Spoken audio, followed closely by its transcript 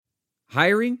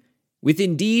Hiring? With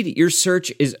Indeed, your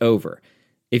search is over.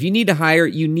 If you need to hire,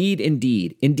 you need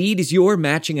Indeed. Indeed is your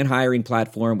matching and hiring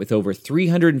platform with over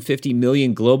 350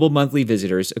 million global monthly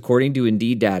visitors, according to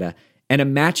Indeed data, and a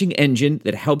matching engine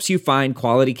that helps you find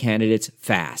quality candidates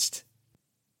fast.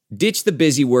 Ditch the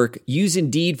busy work. Use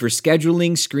Indeed for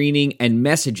scheduling, screening, and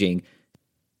messaging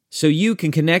so you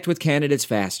can connect with candidates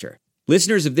faster.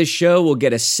 Listeners of this show will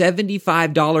get a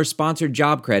 $75 sponsored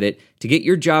job credit to get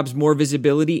your jobs more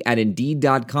visibility at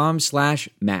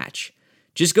Indeed.com/match.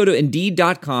 Just go to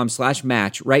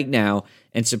Indeed.com/match right now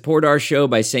and support our show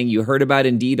by saying you heard about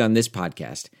Indeed on this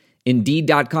podcast.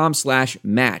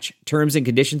 Indeed.com/match. Terms and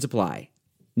conditions apply.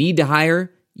 Need to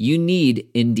hire? You need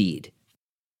Indeed.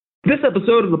 This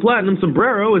episode of the Platinum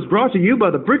Sombrero is brought to you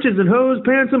by the Britches and Hose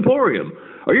Pants Emporium.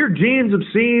 Are your jeans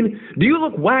obscene? Do you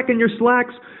look whack in your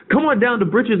slacks? Come on down to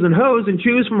Britches and Hose and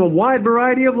choose from a wide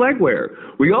variety of legwear.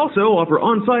 We also offer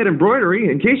on-site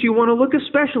embroidery in case you want to look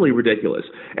especially ridiculous.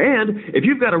 And if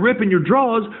you've got a rip in your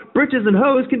drawers, Britches and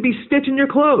Hose can be stitching your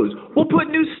clothes. We'll put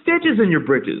new stitches in your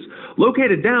britches.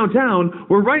 Located downtown,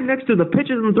 we're right next to the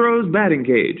Pitches and Throws batting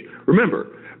cage. Remember,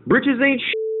 britches ain't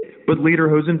shit, but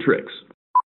lederhosen and tricks.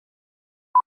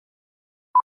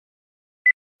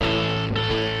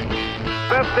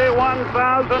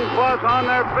 51,000 plus on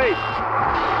their feet.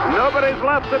 Nobody's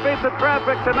left to beat the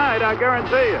traffic tonight, I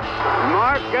guarantee you.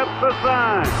 Mark gets the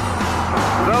sign.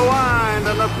 The wind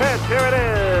and the pitch, here it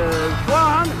is.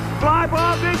 Swung, fly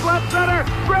ball deep left center.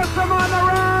 Grissom on the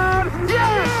run.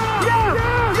 Yes! Yes!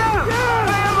 Yes!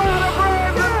 The Atlanta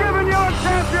Braves have given you a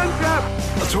championship.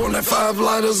 25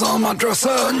 lighters on my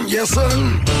dresser, yes sir.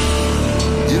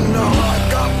 You know I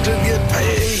got to get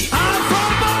paid.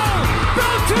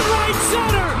 To right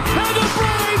center, and the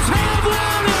Braves have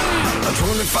won it!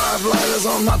 25 lighters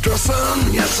on my dresser,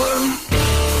 yes sir.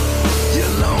 You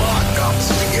know I got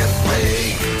to get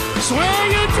paid. Swing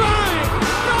and drive,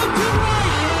 out to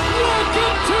right,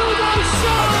 welcome to the show!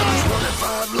 I got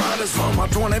 25 lighters for my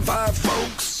 25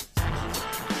 folks.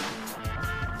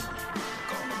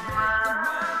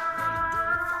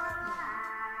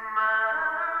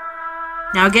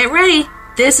 Now get ready.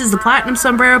 This is the Platinum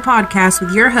Sombrero Podcast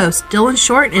with your hosts, Dylan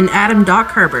Short and Adam Doc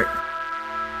Herbert.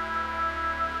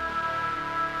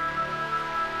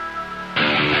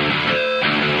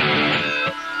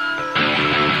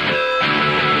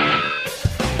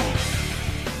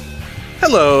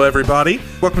 Hello, everybody.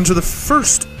 Welcome to the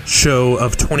first show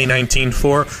of 2019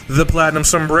 for the Platinum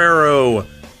Sombrero.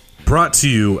 Brought to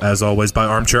you, as always, by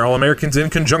Armchair All-Americans in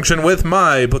conjunction with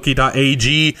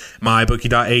MyBookie.ag.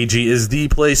 MyBookie.ag is the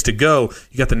place to go.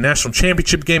 You got the national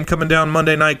championship game coming down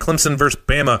Monday night, Clemson versus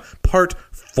Bama, Part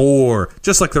 4.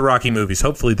 Just like the Rocky movies.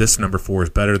 Hopefully this number 4 is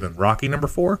better than Rocky number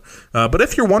 4. But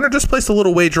if you're wondering, just place a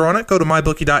little wager on it. Go to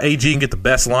MyBookie.ag and get the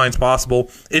best lines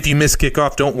possible. If you miss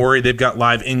kickoff, don't worry. They've got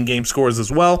live in-game scores as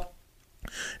well.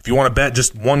 If you want to bet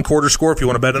just one quarter score, if you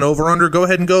want to bet an over-under, go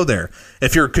ahead and go there.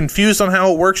 If you're confused on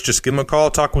how it works, just give them a call,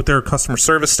 talk with their customer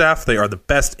service staff. They are the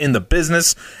best in the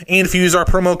business. And if you use our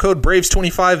promo code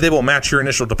BRAVES25, they will match your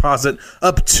initial deposit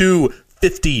up to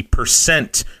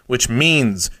 50%, which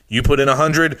means you put in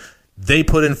 100, they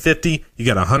put in 50, you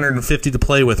got 150 to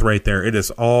play with right there. It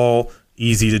is all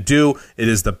easy to do. It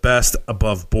is the best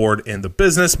above board in the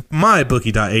business.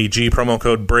 MyBookie.ag, promo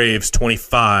code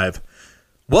BRAVES25.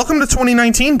 Welcome to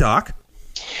 2019, Doc.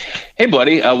 Hey,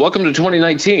 buddy. Welcome to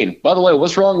 2019. By the way,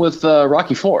 what's wrong with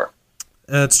Rocky 4?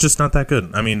 It's just not that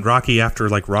good. I mean, Rocky after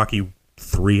like Rocky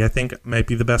 3, I think, might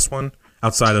be the best one.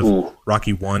 Outside of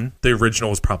Rocky 1, the original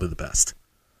was probably the best.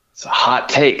 It's a hot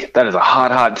take. That is a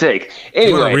hot take.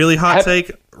 Anyway, a really hot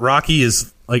take.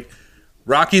 Roky's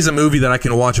a movie that I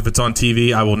can watch if it's on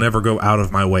TV. I will never go out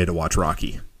of my way to watch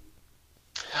Rocky.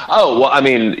 Oh, well, I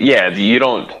mean, yeah,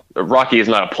 Rocky is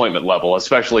not appointment level,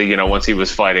 especially, once he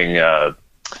was fighting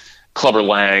Clubber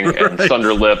Lang and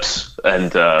Thunder Lips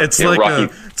and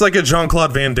it's like a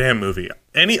Jean-Claude Van Damme movie.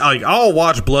 I'll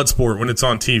watch Bloodsport when it's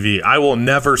on TV. I will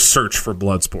never search for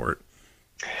Bloodsport.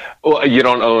 Well, you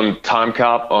don't own Time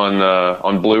Cop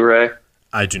on Blu-ray?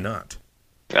 I do not.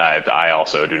 I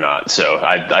also do not. So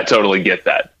I totally get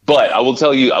that. But I will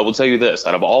tell you this: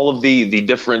 out of all of the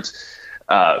different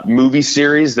movie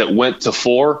series that went to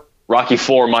 4, Rocky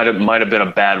 4 might have been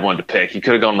a bad one to pick. You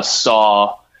could have gone with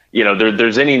Saw.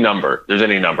 There's any number.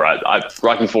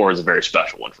 Rocky 4 is a very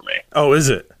special one for me. Oh, is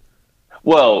it?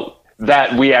 Well,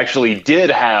 that we actually did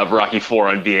have Rocky 4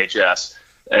 on VHS,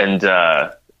 and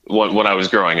when I was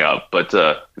growing up. But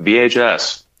VHS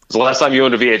was the last time you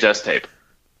owned a VHS tape.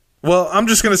 Well, I'm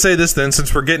just going to say this then,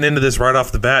 since we're getting into this right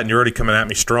off the bat, and you're already coming at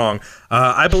me strong.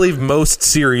 I believe most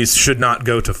series should not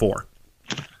go to 4.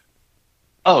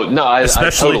 Oh, no, I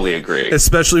totally agree.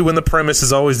 Especially when the premise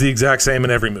is always the exact same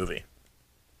in every movie.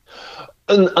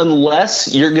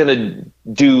 Unless you're going to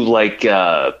do like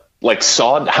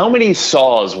Saw. How many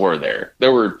Saws were there?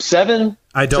 There were 7?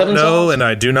 I don't know, and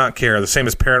I do not care. The same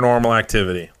as Paranormal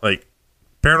Activity. Like,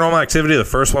 Paranormal Activity, the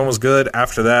first one was good.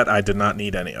 After that, I did not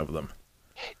need any of them.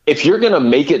 If you're going to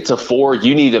make it to 4,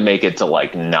 you need to make it to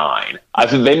like 9. I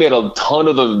think they made a ton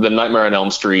of the Nightmare on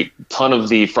Elm Street, ton of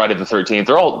the Friday the 13th.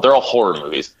 They're all horror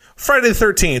movies. Friday the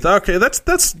 13th. Okay,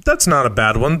 that's not a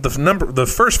bad one.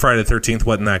 The first Friday the 13th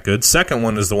wasn't that good. Second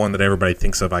one is the one that everybody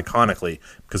thinks of iconically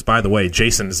because, by the way,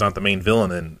 Jason is not the main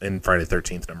villain in Friday the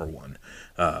 13th number 1.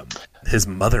 His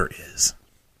mother is.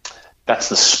 That's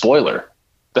the spoiler.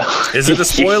 Is it a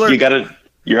spoiler?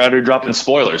 You're out here dropping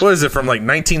spoilers. What is it, from like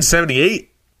 1978?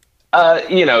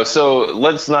 So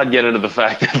let's not get into the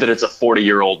fact that it's a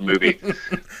 40-year-old movie.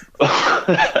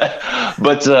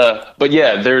 But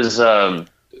yeah, there's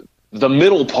the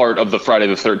middle part of the Friday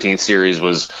the 13th series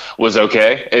was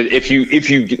okay if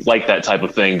you like that type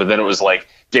of thing. But then it was like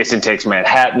Jason Takes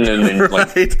Manhattan, and then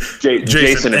like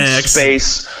Jason in X,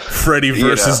 space, Freddy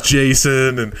versus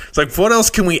Jason, and it's like, what else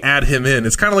can we add him in?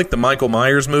 It's kind of like the Michael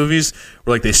Myers movies,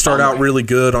 where like they start out really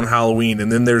good on Halloween, and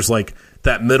then there's like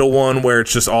that middle one where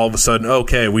it's just all of a sudden,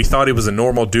 okay, we thought he was a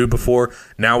normal dude before,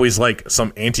 now he's like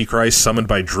some antichrist summoned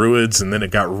by druids, and then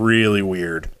it got really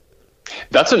weird.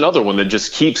 That's another one that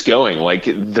just keeps going. Like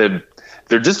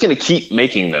they're just going to keep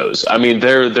making those. I mean,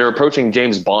 they're approaching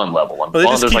James Bond level. And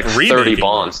Bond, there's like 30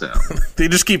 Bonds now. They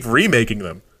just keep remaking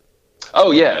them.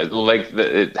 Oh yeah, like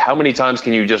how many times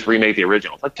can you just remake the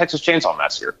original? Like Texas Chainsaw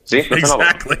Massacre. See, that's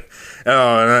exactly.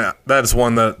 Oh, and that's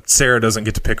one that Sarah doesn't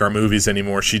get to pick our movies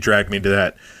anymore. She dragged me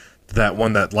to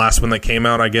that last one that came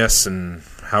out, I guess, and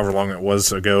however long it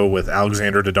was ago with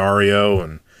Alexander Daddario,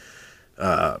 and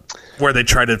where they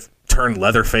tried to turn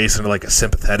Leatherface into like a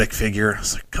sympathetic figure. I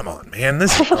was like, come on, man,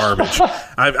 this is garbage.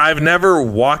 I've never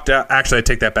walked out. Actually, I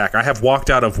take that back. I have walked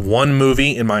out of one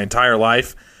movie in my entire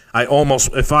life. I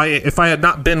almost, if I had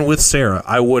not been with Sarah,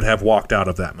 I would have walked out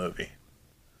of that movie.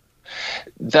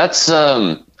 That's,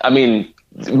 I mean,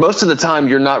 most of the time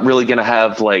you're not really going to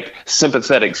have like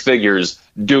sympathetic figures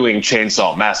doing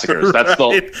chainsaw massacres.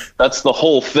 Right. That's the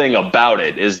whole thing about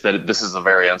it, is that this is a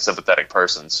very unsympathetic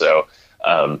person. So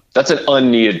that's an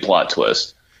unneeded plot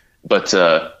twist. But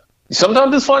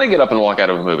sometimes it's fun to get up and walk out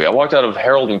of a movie. I walked out of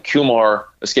Harold and Kumar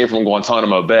Escape from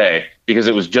Guantanamo Bay because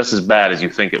it was just as bad as you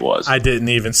think it was. I didn't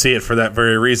even see it for that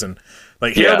very reason.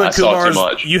 Like, Harold and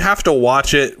Kumar's, you have to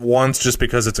watch it once just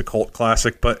because it's a cult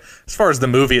classic, but as far as the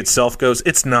movie itself goes,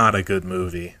 it's not a good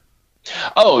movie.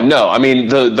 Oh, no. I mean,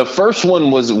 the first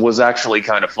one was actually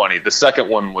kind of funny. The second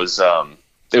one was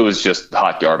it was just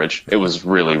hot garbage. It was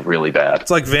really, really bad.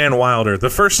 It's like Van Wilder. The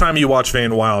first time you watch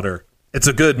Van Wilder, it's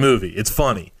a good movie. It's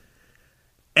funny.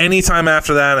 Anytime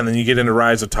after that, and then you get into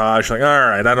Rise of Taj, like, all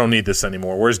right, I don't need this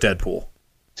anymore. Where's Deadpool?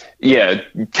 Yeah,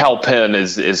 Kal Penn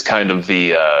is kind of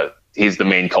the he's the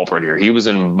main culprit here. He was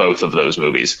in both of those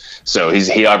movies, so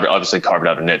he obviously carved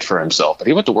out a niche for himself. But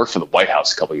he went to work for the White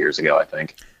House a couple years ago, I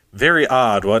think. Very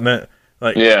odd, wasn't it?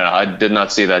 Like, yeah, I did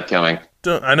not see that coming.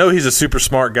 I know he's a super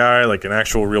smart guy, like an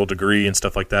actual real degree and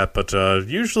stuff like that, but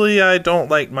usually I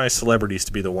don't like my celebrities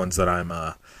to be the ones that I'm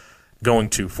going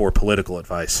to for political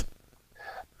advice.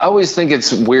 I always think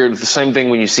it's weird, the same thing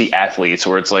when you see athletes,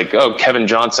 where it's like, oh, Kevin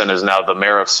Johnson is now the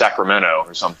mayor of Sacramento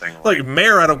or something. Like,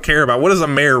 mayor, I don't care about. What does a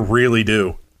mayor really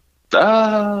do?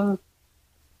 I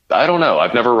don't know.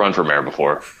 I've never run for mayor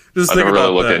before. I've never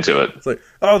really looked into it. It's like,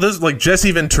 oh, this is like Jesse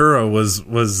Ventura was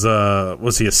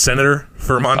he a senator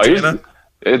for Montana?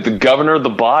 The governor of the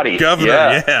body.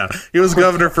 Governor, yeah. He was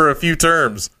governor for a few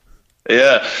terms.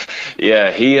 Yeah.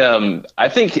 He, I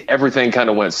think everything kind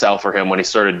of went south for him when he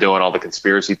started doing all the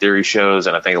conspiracy theory shows.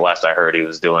 And I think last I heard he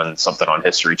was doing something on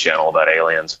History Channel about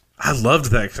aliens. I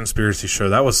loved that conspiracy show.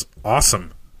 That was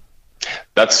awesome.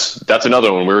 That's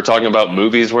another one. We were talking about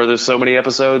movies where there's so many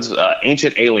episodes.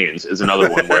 Ancient Aliens is another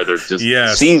one where there's just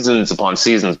seasons upon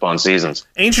seasons upon seasons.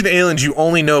 Ancient Aliens you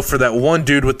only know for that one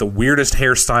dude with the weirdest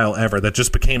hairstyle ever that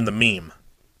just became the meme.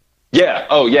 Yeah.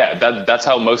 Oh, yeah. That's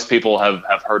how most people have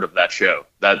heard of that show.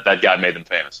 That guy made them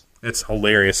famous. It's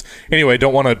hilarious. Anyway,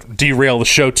 don't want to derail the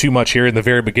show too much here in the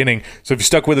very beginning. So if you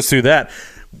stuck with us through that,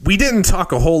 we didn't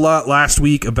talk a whole lot last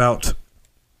week about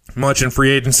much in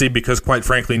free agency because, quite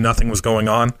frankly, nothing was going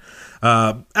on.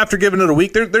 After giving it a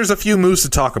week, there's a few moves to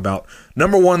talk about.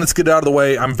 Number one, let's get it out of the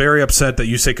way. I'm very upset that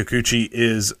Yusei Kikuchi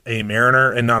is a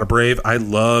Mariner and not a Brave. I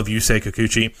love Yusei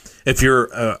Kikuchi. If you're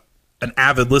an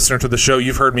avid listener to the show,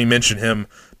 you've heard me mention him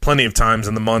plenty of times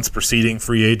in the months preceding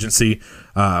free agency.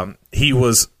 He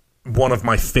was one of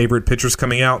my favorite pitchers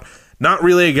coming out. Not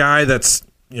really a guy that's,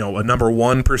 a number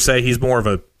one per se. He's more of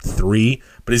a 3,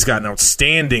 but he's got an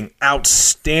outstanding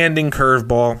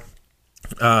curveball.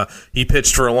 He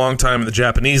pitched for a long time in the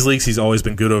Japanese leagues. He's always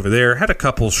been good over there. Had a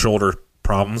couple shoulder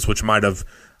problems, which might have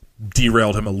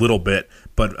derailed him a little bit,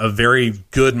 but a very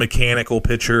good mechanical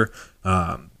pitcher.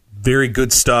 Very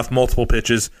good stuff, multiple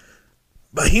pitches.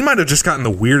 But he might have just gotten the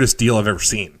weirdest deal I've ever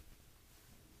seen.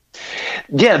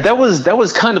 Yeah, that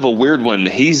was kind of a weird one.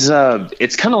 He's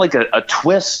it's kind of like a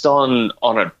twist on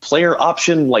a player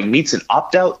option, like meets an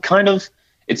opt out kind of.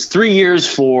 It's 3 years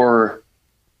for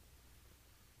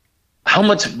how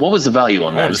much? What was the value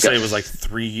on that? I want to say it was like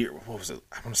 3 years. What was it?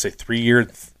 I want to say 3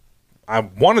 years. I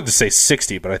wanted to say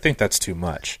 60, but I think that's too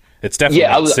much. It's definitely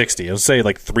not 60. I would say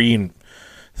like 3 and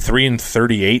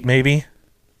 38 maybe.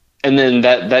 And then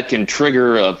that can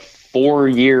trigger a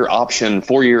 4-year option,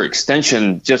 4-year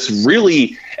extension. It's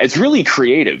really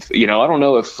creative. I don't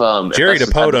know if Jerry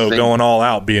Dipoto going all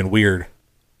out being weird.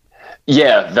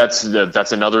 Yeah, that's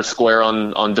another square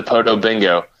on Dipoto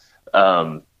bingo.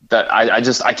 That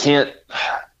I can't.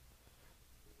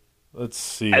 Let's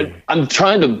see. I'm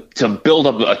trying to build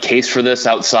up a case for this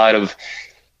outside of.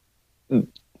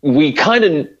 We kind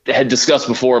of had discussed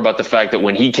before about the fact that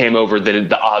when he came over, that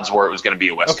the odds were it was going to be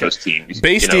a West Coast team.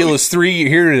 Base deal is 3.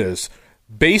 Here it is.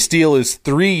 Base deal is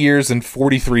 3 years and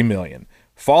 $43 million.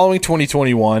 Following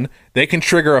 2021, they can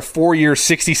trigger a 4-year,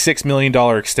 $66 million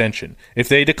extension. If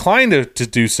they decline to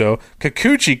do so,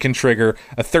 Kikuchi can trigger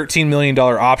a $13 million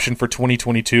option for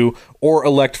 2022 or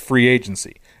elect free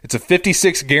agency. It's a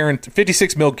 56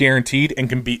 mil guaranteed and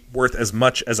can be worth as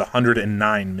much as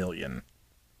 $109 million.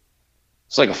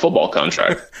 It's like a football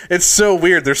contract. It's so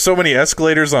weird. There's so many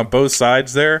escalators on both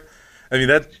sides there. I mean,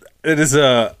 it is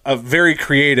a very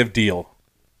creative deal.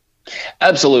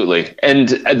 Absolutely. And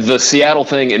the Seattle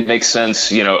thing, it makes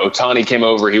sense. Ohtani came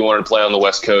over. He wanted to play on the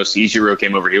West Coast. Ichiro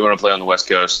came over. He wanted to play on the West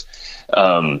Coast.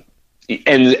 And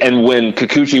when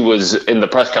Kikuchi was in the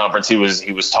press conference, he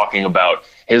was talking about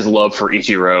his love for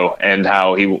Ichiro and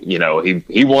how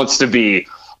he wants to be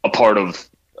a part of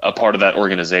that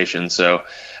organization. So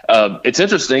it's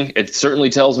interesting. It certainly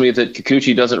tells me that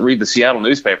Kikuchi doesn't read the Seattle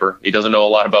newspaper. He doesn't know a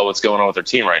lot about what's going on with their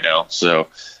team right now. So,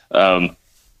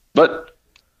 but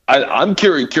I'm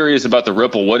curious about the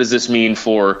ripple. What does this mean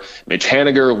for Mitch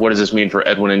Haniger? What does this mean for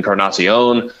Edwin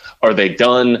Encarnacion? Are they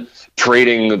done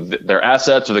trading their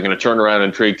assets? Are they going to turn around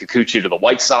and trade Kikuchi to the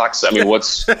White Sox? I mean,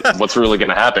 what's really going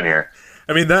to happen here?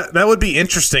 I mean, that would be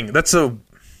interesting.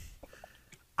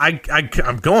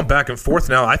 I'm going back and forth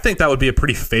now. I think that would be a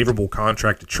pretty favorable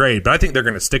contract to trade, but I think they're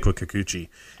going to stick with Kikuchi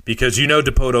because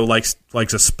Dipoto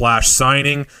likes a splash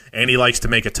signing and he likes to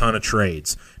make a ton of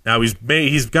trades. Now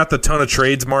he's got the ton of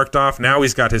trades marked off. Now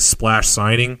he's got his splash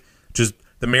signing. Just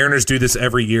the Mariners do this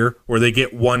every year where they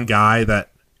get one guy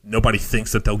that nobody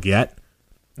thinks that they'll get.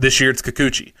 This year it's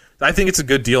Kikuchi. I think it's a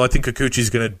good deal. I think Kikuchi's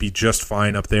going to be just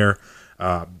fine up there.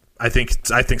 I think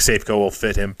Safeco will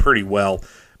fit him pretty well.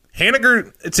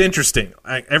 Haniger, it's interesting.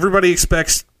 Everybody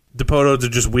expects Dipoto to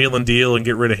just wheel and deal and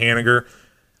get rid of Haniger.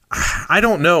 I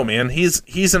don't know, man.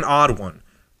 He's an odd one.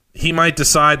 He might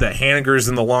decide that Haniger is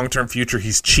in the long-term future.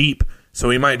 He's cheap, so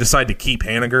he might decide to keep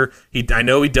Haniger. I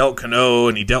know he dealt Cano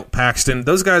and he dealt Paxton.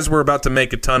 Those guys were about to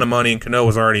make a ton of money, and Cano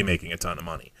was already making a ton of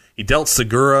money. He dealt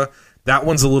Segura. That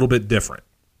one's a little bit different.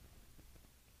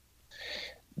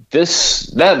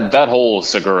 That whole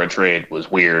Segura trade was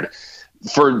weird.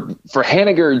 For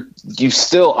Haniger,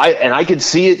 I could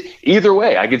see it either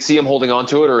way. I could see him holding on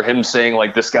to it or him saying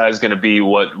like this guy's going to be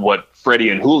what Freddie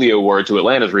and Julio were to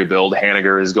Atlanta's rebuild.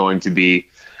 Haniger is going to be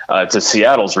to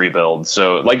Seattle's rebuild.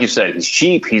 So like you said, he's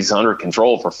cheap. He's under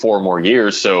control for 4 more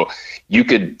years. So you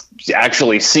could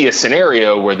actually see a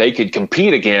scenario where they could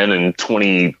compete again in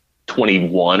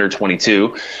 2021 or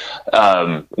 22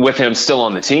 with him still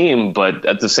on the team. But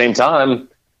at the same time,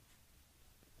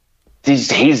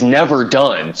 he's never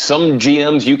done. Some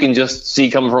GMs you can just see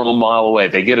coming from a mile away.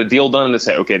 They get a deal done and they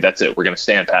say, okay, that's it. We're going to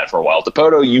stand pat for a while.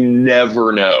 Dipoto, you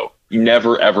never know. You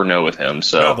never, ever know with him.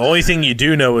 So no, the only thing you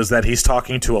do know is that he's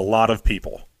talking to a lot of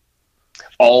people.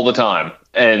 All the time.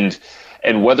 And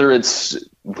whether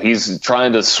he's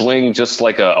trying to swing just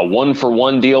like a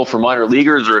 1-for-1 deal for minor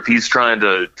leaguers, or if he's trying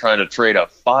to trade a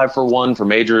 5-for-1 for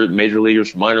major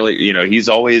leaguers for minor league, he's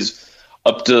always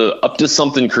up to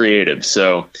something creative.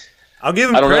 So I'll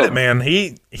give him credit, man.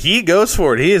 He goes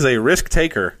for it. He is a risk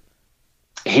taker.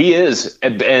 He is,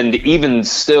 and even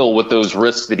still with those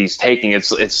risks that he's taking,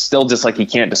 it's still just like he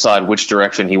can't decide which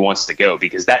direction he wants to go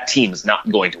because that team is not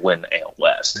going to win the AL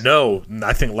West. No,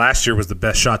 I think last year was the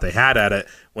best shot they had at it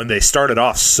when they started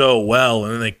off so well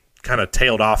and then they kind of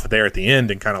tailed off there at the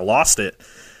end and kind of lost it.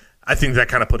 I think that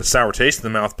kind of put a sour taste in the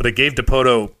mouth, but it gave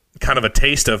Dipoto kind of a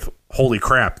taste of, holy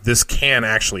crap, this can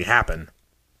actually happen.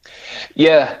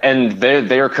 Yeah, and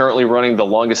they are currently running the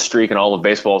longest streak in all of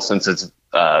baseball since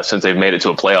they've made it to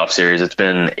a playoff series. It's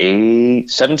been 18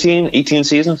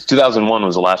 seasons. 2001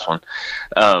 was the last one.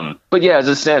 But yeah, as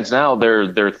it stands now,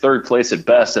 they're third place at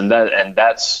best, and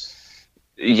that's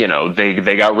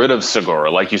they got rid of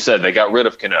Segura, like you said. They got rid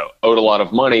of Cano, owed a lot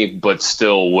of money, but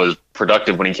still was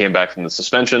productive when he came back from the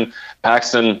suspension.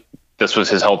 Paxton, this was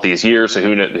his healthiest year, so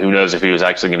who knows if he was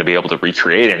actually going to be able to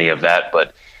recreate any of that.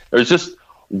 But there's just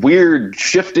weird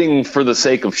shifting for the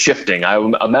sake of shifting. I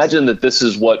imagine that this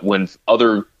is when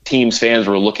other teams' fans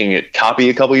were looking at copy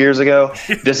a couple years ago,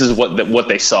 this is what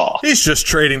they saw. He's just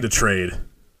trading to trade.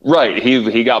 Right.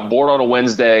 He got bored on a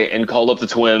Wednesday and called up the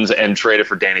Twins and traded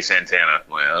for Danny Santana.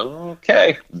 Well,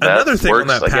 okay. Another thing on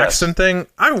that Paxton thing,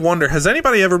 I wonder, has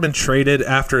anybody ever been traded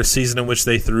after a season in which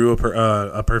they threw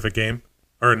a perfect game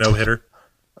or a no-hitter?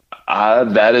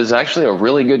 That is actually a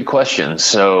really good question.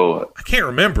 So I can't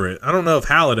remember it. I don't know if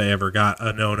Halladay ever got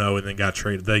a no-no and then got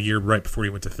traded the year right before he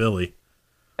went to Philly.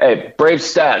 Hey, Brave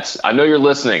Stats, I know you're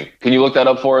listening. Can you look that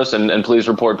up for us and please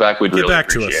report back? We'd really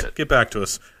appreciate it. Get back to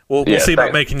us. We'll see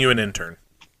about making you an intern.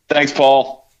 Thanks,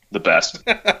 Paul. The best.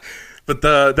 But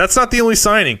that's not the only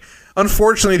signing.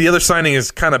 Unfortunately, the other signing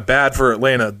is kind of bad for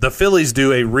Atlanta. The Phillies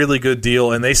do a really good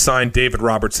deal, and they signed David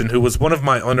Robertson, who was one of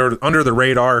my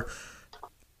under-the-radar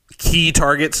key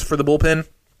targets for the bullpen.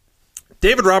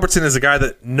 David Robertson is a guy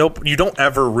that you don't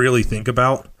ever really think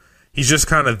about. He's just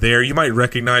kind of there. You might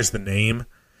recognize the name,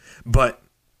 but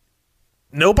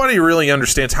nobody really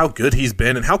understands how good he's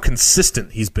been and how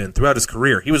consistent he's been throughout his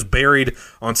career. He was buried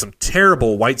on some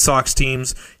terrible White Sox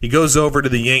teams. He goes over to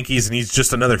the Yankees, and he's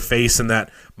just another face in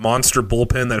that monster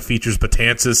bullpen that features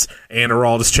Betances and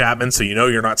Aroldis Chapman, so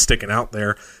you're not sticking out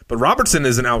there. But Robertson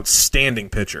is an outstanding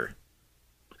pitcher.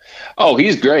 Oh,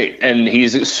 he's great, and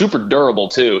he's super durable,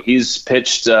 too. He's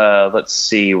pitched, let's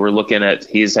see,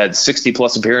 he's had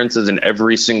 60-plus appearances in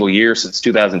every single year since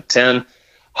 2010.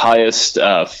 Highest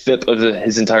FIP of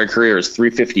his entire career is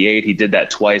 358. He did that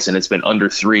twice, and it's been under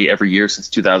 3 every year since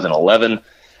 2011.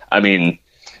 I mean,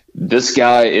 this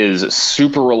guy is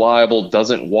super reliable,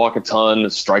 doesn't walk a ton,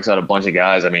 strikes out a bunch of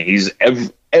guys. I mean, he's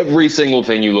every single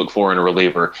thing you look for in a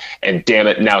reliever, and damn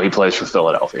it, now he plays for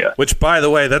Philadelphia. Which, by the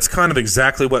way, that's kind of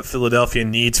exactly what Philadelphia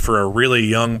needs for a really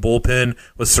young bullpen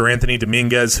with Sir Anthony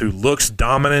Dominguez, who looks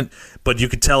dominant, but you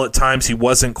could tell at times he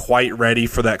wasn't quite ready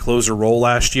for that closer role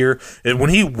last year. And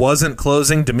when he wasn't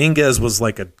closing, Dominguez was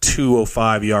like a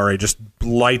 2.05 ERA, just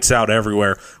lights out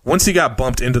everywhere. Once he got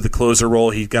bumped into the closer role,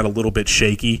 he got a little bit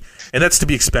shaky, and that's to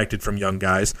be expected from young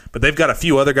guys. But they've got a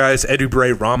few other guys,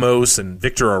 Eduardo Ramos and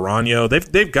Victor Arano.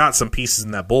 They've got some pieces in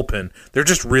that bullpen. They're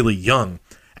just really young.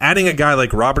 Adding a guy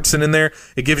like Robertson in there,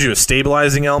 it gives you a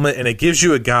stabilizing element, and it gives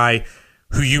you a guy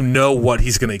who what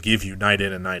he's going to give you night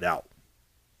in and night out.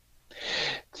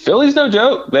 Philly's no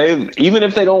joke. Even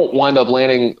if they don't wind up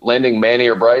landing Manny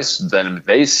or Bryce, then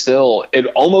it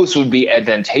almost would be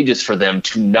advantageous for them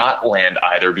to not land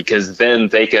either, because then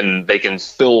they can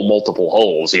fill multiple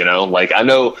holes. Like I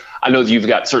know you've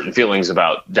got certain feelings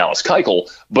about Dallas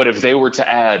Keuchel, but if they were to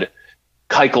add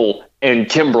Keuchel and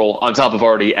Kimbrel on top of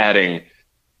already adding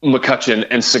McCutchen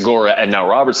and Segura and now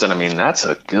Robertson, I mean, that's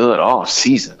a good off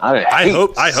season. I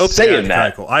hope they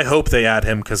add Keuchel. I hope they add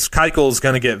him, because Keuchel is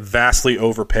going to get vastly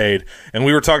overpaid. And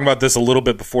we were talking about this a little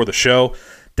bit before the show.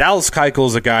 Dallas Keuchel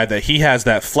is a guy that he has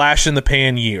that flash in the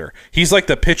pan year. He's like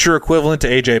the pitcher equivalent to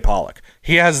AJ Pollock.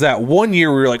 He has that 1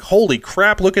 year where you're like, holy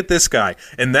crap, look at this guy.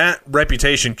 And that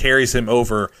reputation carries him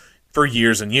over for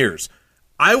years and years.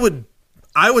 I would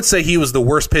say he was the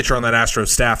worst pitcher on that Astros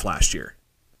staff last year.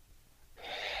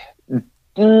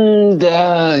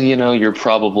 You're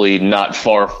probably not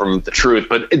far from the truth,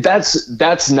 but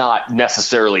that's not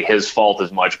necessarily his fault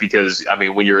as much, because I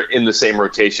mean, when you're in the same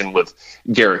rotation with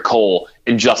Garrett Cole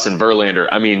and Justin Verlander,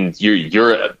 I mean,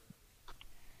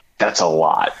 that's a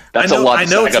lot. That's a lot. I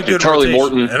know it's a good Charlie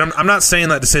rotation. Morton, and I'm not saying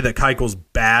that to say that Keuchel's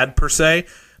bad per se,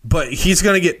 but he's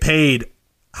going to get paid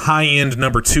high-end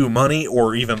number 2 money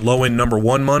or even low-end number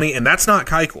 1 money, and that's not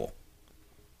Keuchel.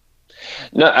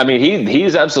 No, I mean,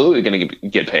 he's absolutely going to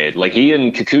get paid. Like, he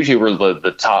and Kikuchi were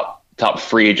the top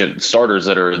free agent starters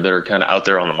that are kind of out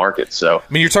there on the market. So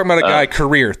I mean, you're talking about a guy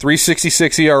career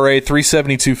 3.66 ERA,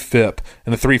 3.72 FIP,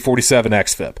 and a 3.47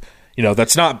 xFIP.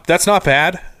 That's not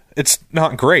bad. It's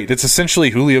not great. It's essentially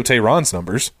Julio Teheran's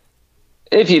numbers.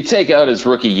 If you take out his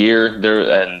rookie year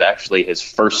and actually his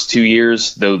first 2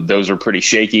 years, those are pretty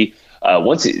shaky.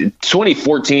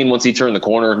 2014, once he turned the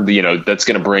corner, that's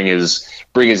going to bring his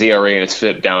ERA and his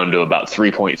FIP down to about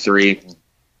 3.3.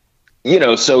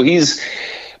 So he's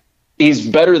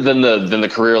better than the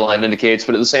career line indicates,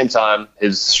 but at the same time,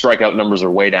 his strikeout numbers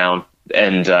are way down,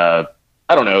 and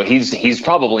I don't know. He's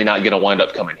probably not going to wind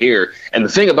up coming here. And the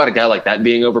thing about a guy like that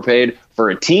being overpaid, for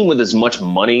a team with as much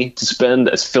money to spend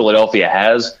as Philadelphia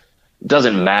has,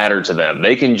 doesn't matter to them.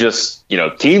 They can just,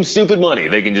 team stupid money.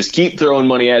 They can just keep throwing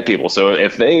money at people. So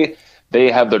if they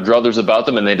have their druthers about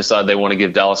them and they decide they want to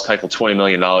give Dallas Keuchel $20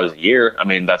 million a year, I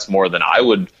mean, that's more than I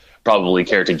would probably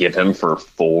care to give him for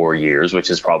 4 years, which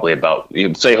is probably about,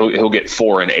 say he'll get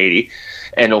 $4 and $80,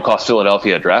 and it'll cost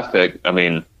Philadelphia a draft pick. I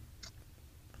mean,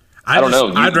 I don't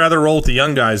know. I'd rather roll with the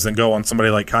young guys than go on somebody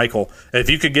like Keuchel.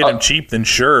 If you could get him cheap, then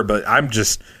sure. But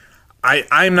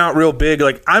I'm not real big.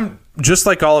 Like, I'm just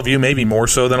like all of you, maybe more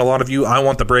so than a lot of you. I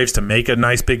want the Braves to make a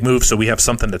nice big move so we have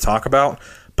something to talk about.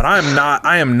 But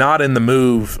I am not in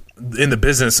the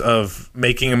business of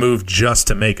making a move just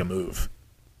to make a move.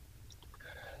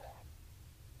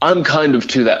 I'm kind of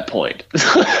to that point.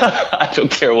 I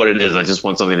don't care what it is. I just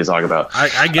want something to talk about.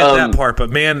 I get that part, but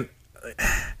man,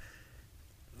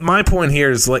 my point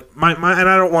here is like and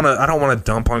I don't want to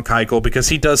dump on Keuchel because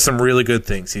he does some really good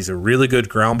things. He's a really good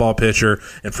ground ball pitcher,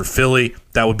 and for Philly,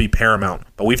 that would be paramount.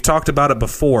 But we've talked about it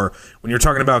before when you're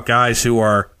talking about guys who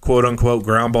are quote unquote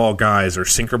ground ball guys or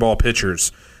sinker ball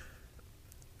pitchers.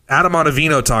 Adam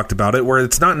Ottavino talked about it, where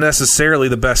it's not necessarily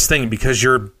the best thing because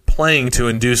you're playing to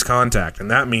induce contact, and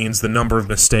that means the number of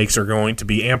mistakes are going to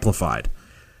be amplified.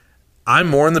 I'm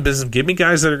more in the business of give me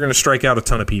guys that are going to strike out a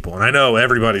ton of people, and I know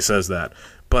everybody says that,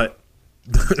 but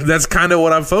that's kind of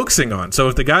what I'm focusing on. So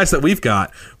if the guys that we've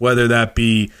got, whether that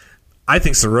be, I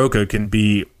think Soroka can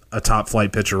be a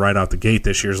top-flight pitcher right out the gate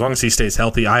this year. As long as he stays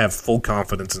healthy, I have full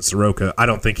confidence in Soroka. I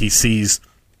don't think he sees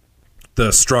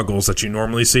the struggles that you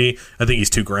normally see. I think he's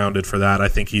too grounded for that. I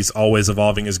think he's always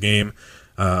evolving his game.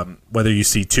 Whether you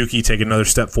see Tukey take another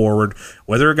step forward,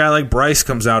 whether a guy like Bryce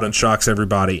comes out and shocks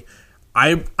everybody,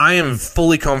 I am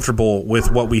fully comfortable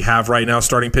with what we have right now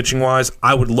starting pitching-wise.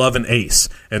 I would love an ace.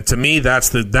 And to me, that's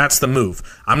the move.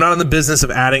 I'm not in the business of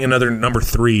adding another number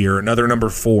 3 or another number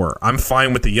 4. I'm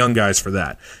fine with the young guys for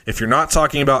that. If you're not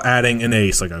talking about adding an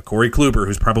ace, like a Corey Kluber,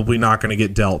 who's probably not going to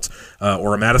get dealt,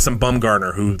 or a Madison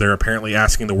Bumgarner, who they're apparently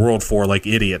asking the world for like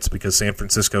idiots because San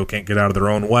Francisco can't get out of their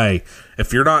own way.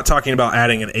 If you're not talking about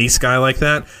adding an ace guy like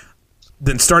that,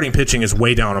 then starting pitching is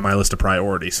way down on my list of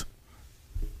priorities.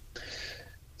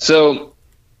 So,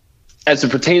 as it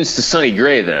pertains to Sonny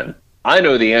Gray, then, I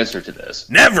know the answer to this.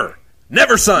 Never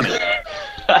Sonny.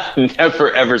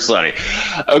 Never, ever Sonny.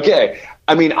 Okay.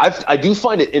 I mean, I do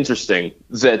find it interesting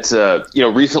that,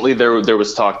 recently there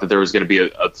was talk that there was going to be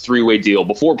a three-way deal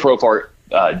before Profar,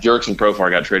 Jerks and Profar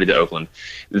got traded to Oakland.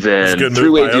 Then good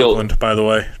three-way move by deal. Oakland, by the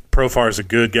way. Profar is a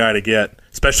good guy to get,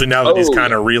 especially now that he's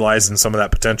kind of realizing some of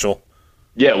that potential.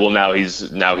 Yeah, well, now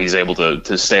he's able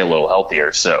to stay a little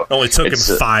healthier. So only took him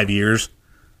 5 years.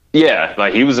 Yeah,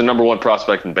 like he was the number one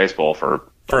prospect in baseball for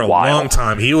a while. long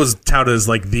time. He was touted as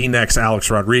like the next Alex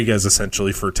Rodriguez,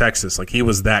 essentially, for Texas. Like he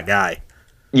was that guy.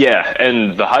 Yeah,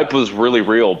 and the hype was really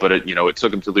real, but it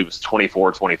took him till he was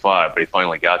 24, 25, but he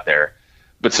finally got there.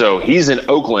 But so he's in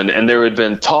Oakland, and there had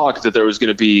been talk that there was going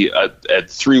to be a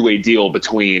three-way deal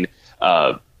between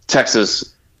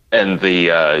Texas and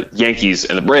the Yankees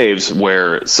and the Braves,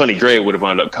 where Sonny Gray would have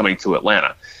wound up coming to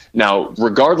Atlanta. Now,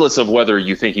 regardless of whether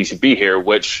you think he should be here,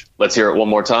 which, let's hear it one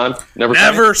more time.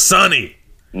 Never Sonny.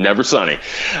 Never Sonny.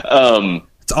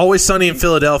 It's always sunny in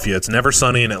Philadelphia. It's never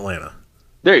sunny in Atlanta.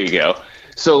 There you go.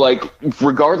 So, like,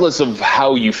 regardless of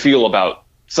how you feel about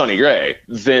Sonny Gray,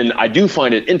 then I do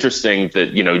find it interesting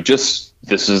that,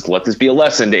 let this be a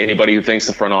lesson to anybody who thinks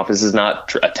the front office is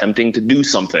not attempting to do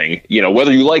something,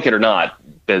 whether you like it or not.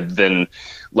 Then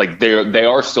like they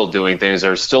are still doing things.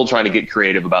 They're still trying to get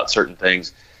creative about certain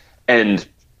things. And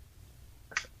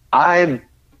I'm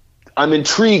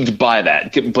intrigued by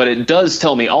that, but it does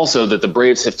tell me also that the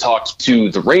Braves have talked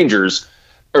to the Rangers,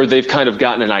 or they've kind of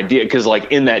gotten an idea, because like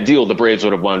in that deal, the Braves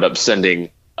would have wound up sending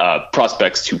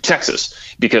prospects to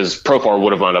Texas because Profar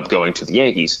would have wound up going to the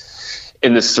Yankees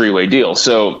in this three-way deal.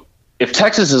 So if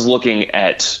Texas is looking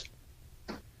at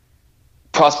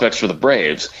prospects for the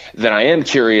Braves, then I am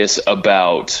curious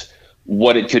about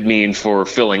what it could mean for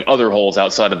filling other holes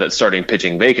outside of that starting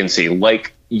pitching vacancy,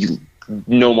 like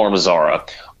Nomar Mazara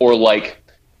or like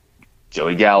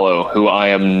Joey Gallo, who I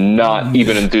am not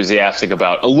even enthusiastic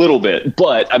about a little bit.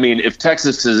 But I mean, if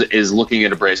Texas is looking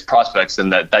at Braves prospects, then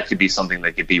that could be something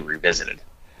that could be revisited.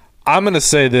 I'm going to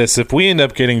say this. If we end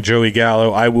up getting Joey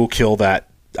Gallo, I will kill that.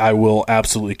 I will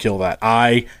absolutely kill that.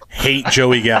 I hate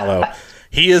Joey Gallo.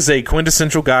 He is a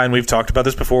quintessential guy, and we've talked about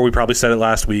this before. We probably said it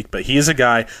last week, but he is a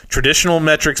guy. Traditional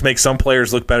metrics make some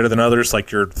players look better than others,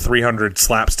 like your 300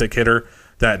 slapstick hitter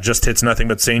that just hits nothing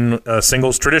but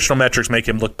singles. Traditional metrics make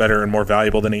him look better and more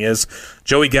valuable than he is.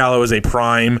 Joey Gallo is a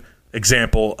prime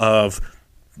example of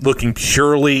looking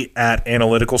purely at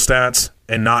analytical stats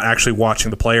and not actually watching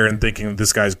the player and thinking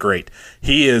this guy's great.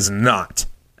 He is not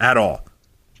at all.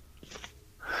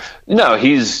 No,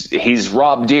 he's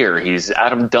Rob Deere, he's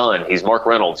Adam Dunn, he's Mark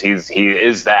Reynolds, he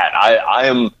is that. I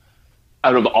am,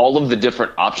 out of all of the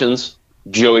different options,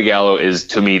 Joey Gallo is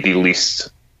to me the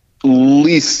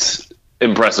least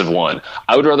impressive one.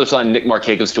 I would rather sign Nick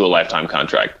Markakis to a lifetime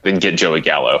contract than get Joey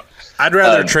Gallo. I'd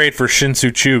rather trade for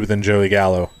Shin-Soo Choo than Joey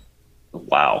Gallo.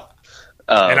 Wow.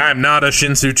 And I'm not a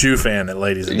Shin-Soo Choo fan,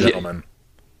 ladies and gentlemen.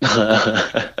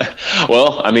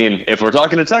 Well, I mean, if we're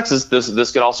talking to Texas,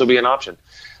 this could also be an option.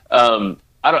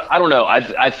 I don't know.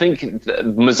 I think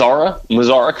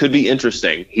Mazzara could be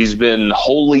interesting. He's been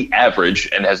wholly average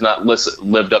and has not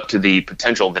lived up to the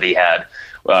potential that he had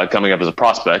coming up as a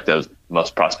prospect, as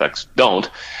most prospects don't.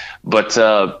 But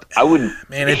I would.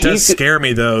 Man, it does scare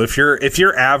me though. If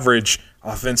you're average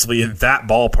offensively in that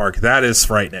ballpark, that is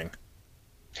frightening.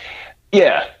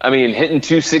 Yeah, I mean, hitting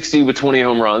 260 with 20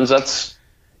 home runs, that's.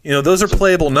 Those are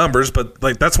playable numbers, but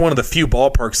that's one of the few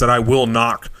ballparks that I will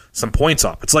knock some points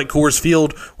off. It's like Coors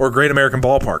Field or Great American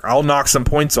Ballpark. I'll knock some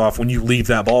points off when you leave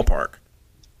that ballpark.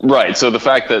 Right. So the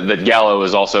fact that Gallo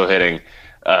is also hitting,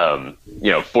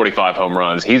 45 home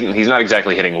runs, he's not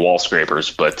exactly hitting wall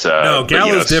scrapers, but no,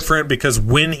 Gallo's different because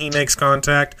when he makes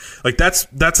contact,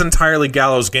 that's entirely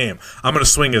Gallo's game. I'm going to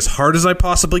swing as hard as I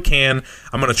possibly can.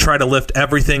 I'm going to try to lift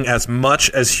everything as much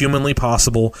as humanly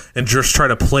possible and just try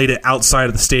to plate it outside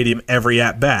of the stadium every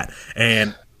at bat.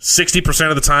 And 60%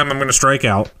 of the time I'm going to strike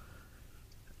out.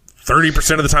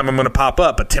 30% of the time I'm going to pop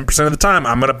up, but 10% of the time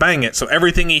I'm going to bang it. So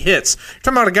everything he hits, you're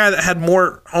talking about a guy that had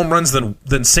more home runs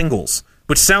than singles,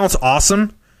 which sounds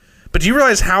awesome, but do you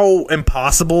realize how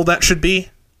impossible that should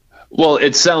be? Well,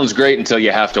 it sounds great until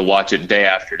you have to watch it day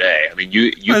after day. I mean,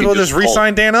 you might as well just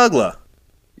re-sign Dan Uggla.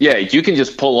 Yeah, you can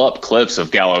just pull up clips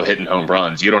of Gallo hitting home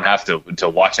runs. You don't have to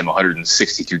watch him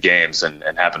 162 games and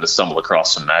happen to stumble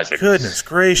across some magic. Goodness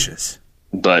gracious.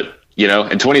 But, in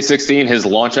 2016, his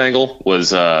launch angle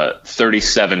was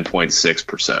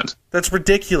 37.6%. That's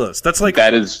ridiculous. That's like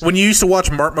when you used to watch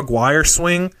Mark McGwire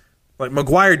swing. Like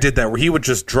McGwire did that, where he would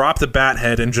just drop the bat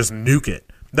head and just nuke it.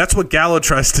 That's what Gallo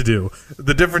tries to do.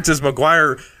 The difference is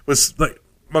McGwire was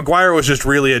just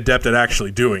really adept at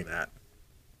actually doing that.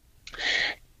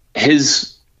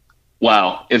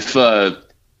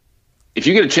 If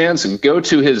you get a chance, go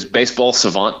to his Baseball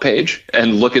Savant page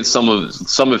and look at some of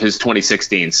his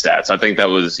 2016 stats. I think that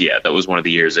was one of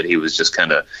the years that he was just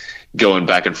kind of going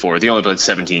back and forth. He only played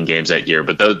 17 games that year,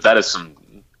 but that is some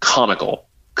comical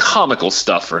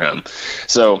stuff for him.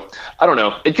 So I don't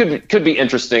know. It could be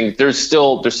interesting. There's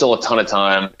still a ton of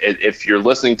time. If you're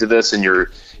listening to this and you're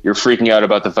freaking out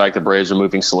about the fact that Braves are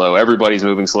moving slow, everybody's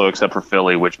moving slow except for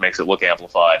Philly, which makes it look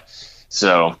amplified.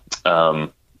 So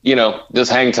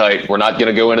just hang tight. We're not going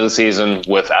to go into the season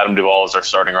with Adam Duvall as our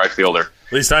starting right fielder.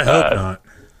 At least I hope not.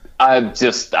 I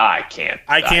can't.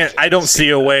 I don't see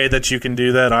a way that you can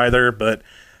do that either. But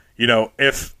I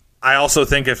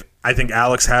think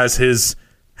Alex has his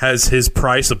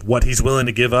price of what he's willing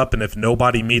to give up, and if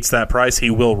nobody meets that price, he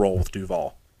will roll with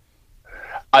Duvall.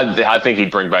 I think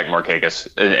he'd bring back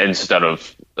Markakis instead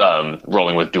of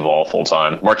rolling with Duvall full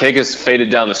time. Markakis faded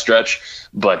down the stretch,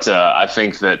 but I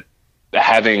think that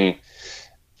having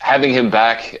him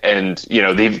back, and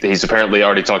he's apparently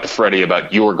already talked to Freddie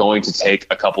about you are going to take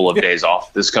a couple of days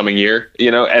off this coming year,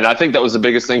 and I think that was the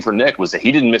biggest thing for Nick was that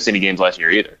he didn't miss any games last year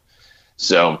either.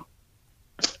 So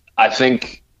I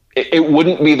think it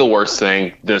wouldn't be the worst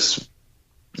thing. This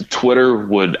Twitter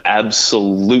would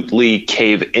absolutely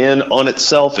cave in on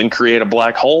itself and create a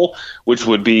black hole, which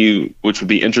would be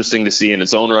interesting to see in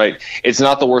its own right. It's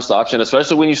not the worst option,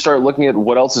 especially when you start looking at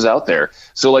what else is out there.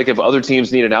 So, if other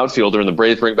teams need an outfielder and the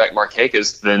Braves bring back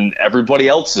Markakis, then everybody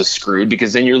else is screwed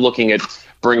because then you're looking at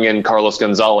bringing in Carlos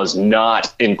Gonzalez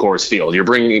not in Coors Field. You're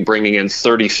bringing in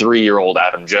 33-year-old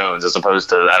Adam Jones as opposed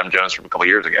to Adam Jones from a couple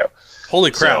years ago. Holy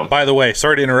crap! So, by the way,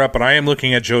 sorry to interrupt, but I am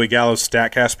looking at Joey Gallo's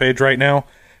StatCast page right now.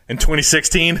 In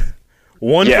 2016,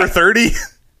 1 for 30.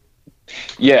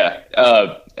 Yeah,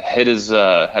 had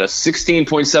a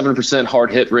 16.7%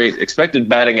 hard hit rate, expected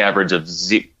batting average of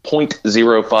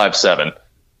 0.057.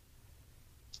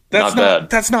 That's not bad.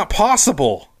 That's not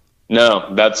possible.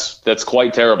 No, that's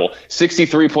quite terrible.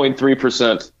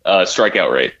 63.3%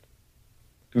 strikeout rate.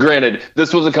 Granted,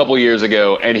 this was a couple years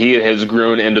ago, and he has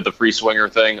grown into the free swinger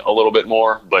thing a little bit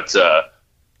more, but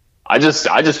I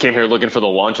just came here looking for the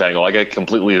launch angle. I got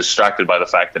completely distracted by the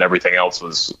fact that everything else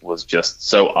was just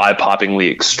so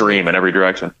eye-poppingly extreme in every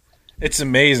direction. It's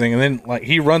amazing. And then like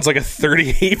he runs like a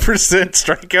 38%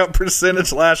 strikeout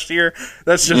percentage last year.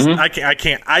 That's just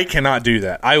I cannot do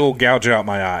that. I will gouge out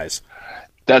my eyes.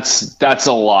 That's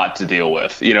a lot to deal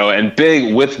with,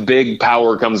 and with big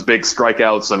power comes big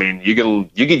strikeouts. I mean, you can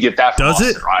get that from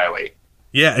Austin Riley.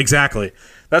 Yeah, exactly.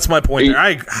 That's my point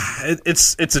there.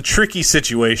 It's a tricky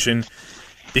situation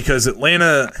because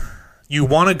Atlanta, you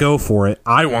want to go for it.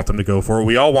 I want them to go for it.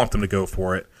 We all want them to go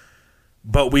for it.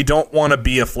 But we don't want to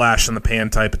be a flash-in-the-pan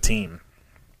type of team.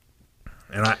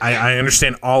 And I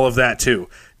understand all of that, too.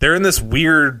 They're in this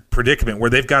weird predicament where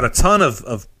they've got a ton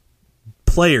of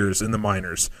players in the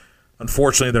minors.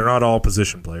 Unfortunately, they're not all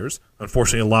position players.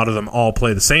 Unfortunately, a lot of them all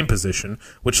play the same position,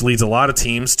 which leads a lot of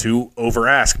teams to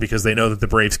over-ask because they know that the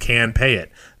Braves can pay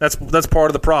it. That's part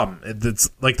of the problem. It's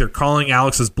like they're calling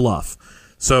Alex's bluff.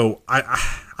 So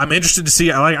I'm interested to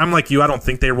see. I'm like you. I don't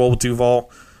think they roll with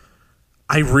Duvall.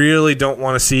 I really don't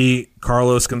want to see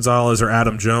Carlos Gonzalez or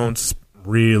Adam Jones.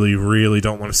 Really, really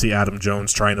don't want to see Adam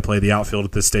Jones trying to play the outfield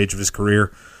at this stage of his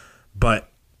career. But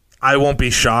I won't be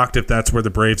shocked if that's where the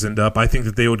Braves end up. I think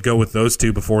that they would go with those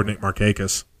two before Nick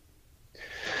Markakis.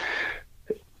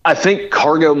 I think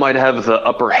Cargo might have the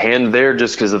upper hand there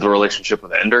just because of the relationship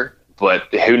with Ender.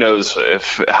 But who knows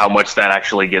how much that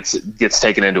actually gets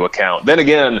taken into account. Then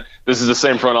again, this is the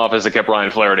same front office that kept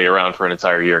Ryan Flaherty around for an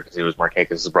entire year because he was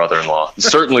Markakis' brother-in-law. It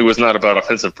certainly was not about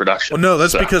offensive production. Well, no,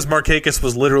 that's because Markakis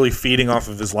was literally feeding off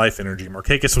of his life energy.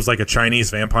 Markakis was like a Chinese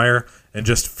vampire and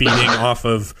just feeding off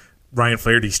of Ryan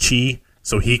Flaherty's chi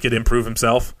so he could improve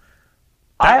himself.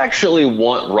 I actually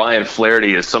want Ryan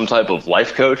Flaherty as some type of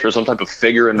life coach or some type of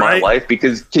figure in my life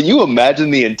because can you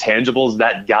imagine the intangibles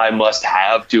that guy must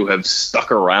have to have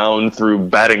stuck around through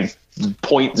batting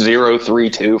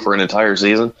 .032 for an entire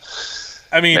season?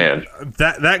 I mean,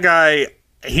 that guy,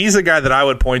 he's a guy that I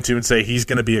would point to and say he's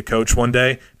going to be a coach one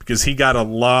day because he got a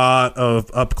lot of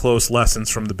up-close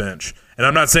lessons from the bench. And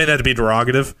I'm not saying that to be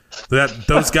derogative. That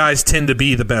those guys tend to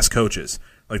be the best coaches.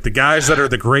 Like the guys that are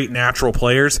the great natural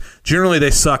players, generally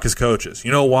they suck as coaches.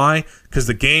 You know why? Because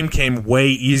the game came way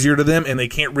easier to them and they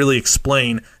can't really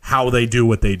explain how they do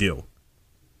what they do.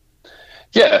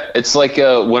 Yeah, it's like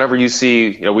whenever you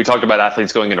see, we talked about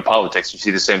athletes going into politics. You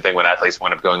see the same thing when athletes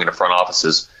wind up going into front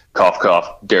offices. Cough,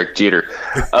 cough, Derek Jeter.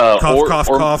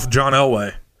 Cough, John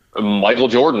Elway. Michael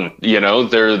Jordan.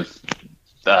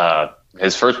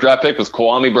 His first draft pick was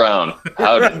Kwame Brown.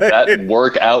 How did that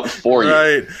work out for you?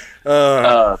 Right.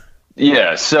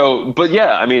 Yeah. So, but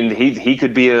yeah, I mean, he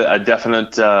could be a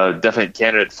definite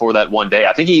candidate for that one day.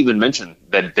 I think he even mentioned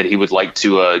that he would like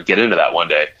to get into that one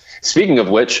day. Speaking of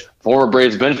which, former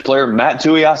Braves bench player Matt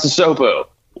Tuiasosopo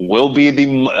will be the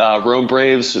Rome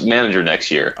Braves manager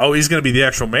next year. Oh, he's going to be the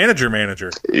actual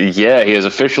manager. Yeah, he has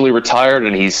officially retired,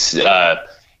 and he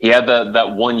had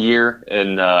that 1 year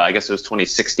in I guess it was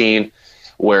 2016.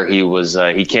 Where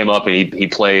he came up and he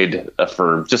played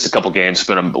for just a couple games,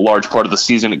 spent a large part of the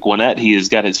season at Gwinnett. He has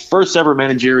got his first ever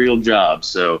managerial job.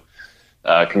 So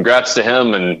congrats to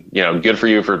him and, good for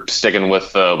you for sticking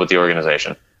with the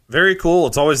organization. Very cool.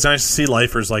 It's always nice to see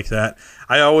lifers like that.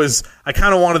 I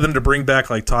kind of wanted them to bring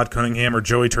back like Todd Cunningham or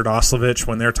Joey Turdoslavich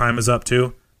when their time is up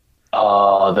too.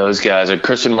 Oh, those guys. Or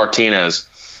Christian Martinez.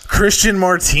 Christian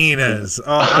Martinez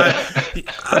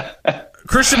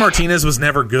was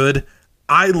never good.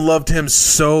 I loved him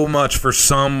so much for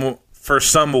some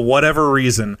whatever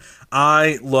reason.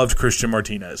 I loved Christian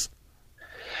Martinez.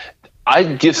 I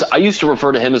used to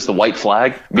refer to him as the white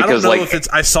flag because I don't know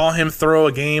I saw him throw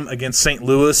a game against St.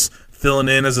 Louis, filling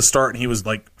in as a start, and he was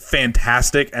like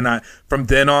fantastic. And from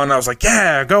then on, I was like,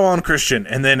 yeah, go on, Christian.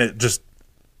 And then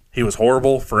he was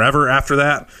horrible forever after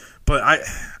that. But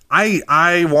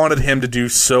I wanted him to do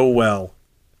so well.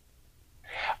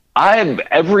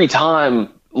 Every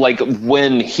time. Like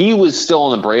when he was still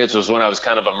on the Braves was when I was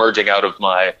kind of emerging out of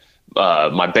my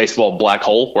my baseball black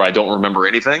hole where I don't remember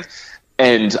anything.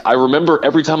 And I remember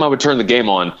every time I would turn the game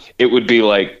on, it would be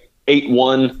like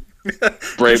 8-1.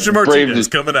 Braves is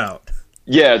coming out.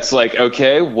 Yeah, it's like,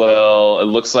 okay, well, it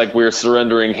looks like we're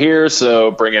surrendering here,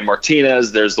 so bring in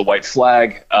Martinez. There's the white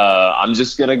flag. I'm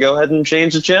just going to go ahead and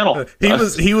change the channel.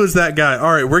 He was that guy.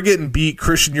 All right, we're getting beat.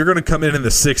 Christian, you're going to come in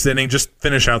the sixth inning. Just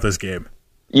finish out this game.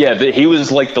 Yeah, he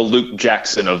was like the Luke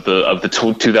Jackson of the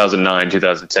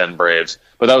 2009-2010 Braves,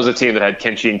 but that was a team that had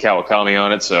Kenshin Kawakami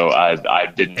on it, so I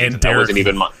didn't. And that wasn't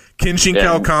even my Kenshin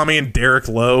Kawakami and Derek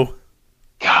Lowe.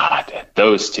 God,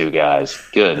 those two guys,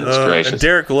 goodness gracious!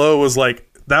 Derek Lowe was like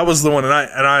that was the one, and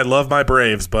I love my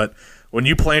Braves, but when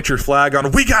you plant your flag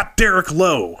on, we got Derek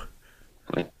Lowe.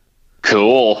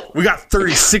 Cool. We got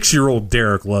 36-year-old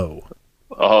Derek Lowe.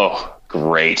 Oh,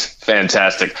 great.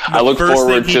 Fantastic. I look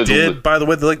forward to by the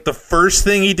way, the first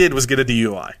thing he did was get a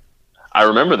DUI. I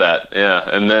remember that, yeah.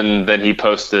 And then he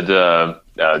posted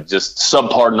just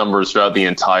subpar numbers throughout the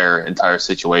entire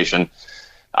situation.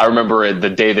 I remember the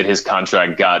day that his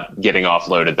contract getting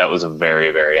offloaded. That was a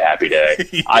very, very happy day.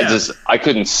 Yeah. I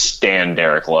couldn't stand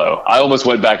Derek Lowe. I almost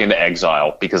went back into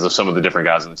exile because of some of the different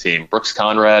guys on the team. Brooks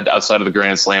Conrad, outside of the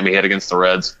Grand Slam he hit against the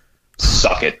Reds,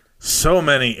 suck it. So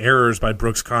many errors by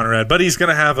Brooks Conrad, but he's going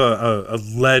to have a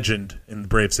legend in the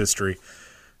Braves history.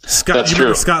 That's true.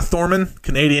 Remember Scott Thorman,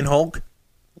 Canadian Hulk?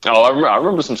 Oh, I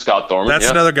remember some Scott Thorman. That's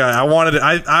another guy.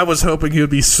 I was hoping he would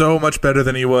be so much better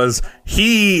than he was.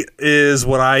 He is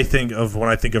what I think of when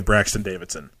I think of Braxton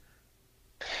Davidson.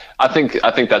 I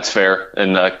think that's fair.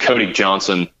 And Cody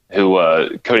Johnson,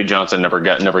 Cody Johnson never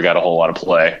got a whole lot of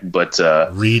play, but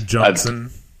Reed Johnson,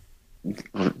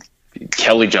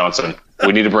 Kelly Johnson.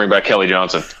 We need to bring back Kelly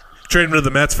Johnson. Trade him to the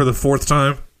Mets for the fourth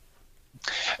time.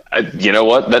 You know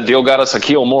what? That deal got us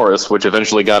Akil Morris, which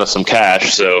eventually got us some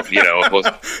cash. So,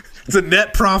 it's a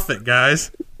net profit,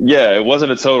 guys. Yeah, it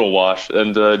wasn't a total wash.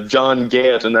 And John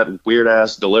Gant and that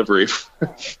weird-ass delivery.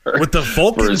 With the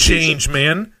Vulcan change,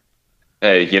 man.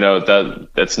 Hey,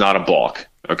 that's not a balk,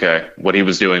 okay? What he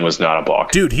was doing was not a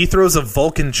balk. Dude, he throws a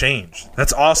Vulcan change.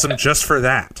 That's awesome just for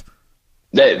that.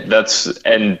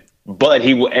 But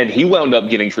he wound up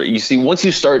getting. You see, once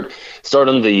you start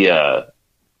on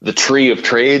the tree of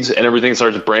trades and everything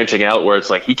starts branching out, where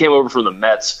it's like he came over from the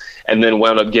Mets and then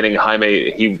wound up getting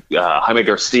Jaime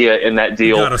Garcia in that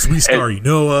deal. Got us. We star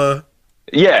Noah.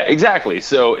 Yeah, exactly.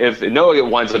 So if Noah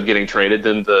winds up getting traded,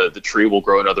 then the tree will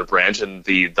grow another branch, and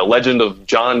the legend of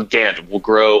John Gant will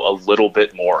grow a little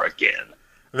bit more again.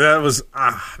 That was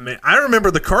man. I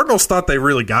remember the Cardinals thought they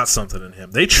really got something in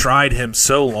him. They tried him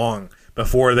so long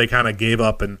before they kind of gave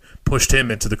up and pushed him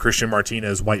into the Christian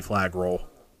Martinez white flag role.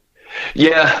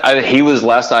 Yeah, he was.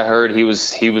 Last I heard, he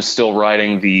was still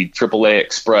riding the AAA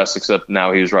Express, except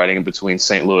now he was riding in between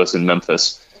St. Louis and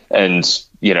Memphis. And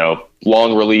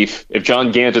long relief. If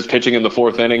John Gant is pitching in the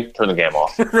fourth inning, turn the game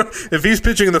off. If he's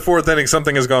pitching in the fourth inning,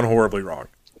 something has gone horribly wrong.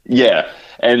 Yeah,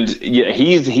 and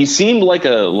he seemed like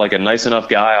a nice enough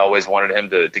guy. I always wanted him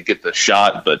to get the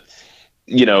shot, but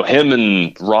him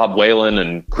and Rob Whalen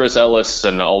and Chris Ellis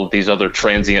and all of these other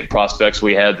transient prospects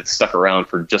we had that stuck around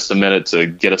for just a minute to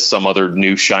get us some other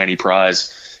new shiny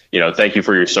prize. Thank you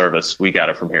for your service. We got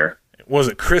it from here. Was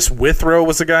it Chris Withrow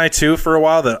was the guy too for a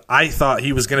while that I thought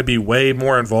he was going to be way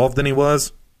more involved than he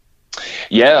was?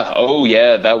 Yeah. Oh,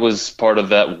 yeah. That was part of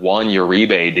that Juan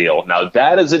Uribe deal. Now,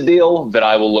 that is a deal that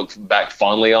I will look back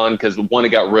fondly on because one, it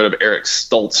got rid of Eric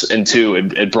Stoltz, and two,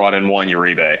 it brought in Juan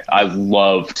Uribe. I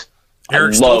loved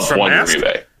Juan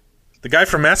Uribe. The guy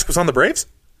from Mask was on the Braves?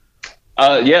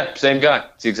 Yeah, same guy.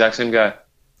 It's the exact same guy.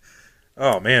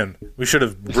 Oh, man. We should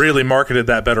have really marketed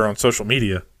that better on social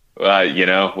media. We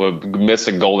missed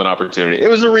a golden opportunity. It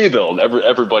was a rebuild.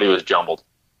 Everybody was jumbled.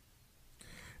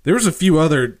 There was a few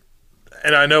other,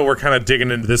 and I know we're kind of digging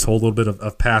into this whole little bit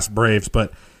of past Braves,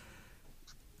 but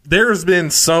there's been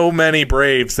so many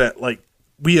Braves that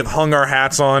we have hung our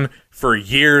hats on for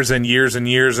years and years and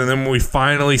years, and then when we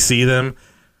finally see them,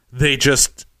 they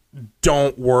just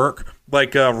don't work.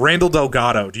 Like Randall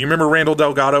Delgado. Do you remember Randall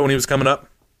Delgado when he was coming up?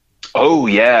 Oh,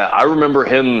 yeah. I remember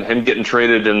him getting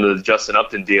traded in the Justin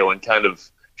Upton deal and kind of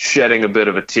shedding a bit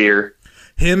of a tear.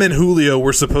 Him and Julio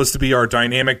were supposed to be our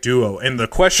dynamic duo, and the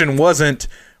question wasn't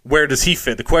where does he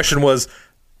fit? The question was,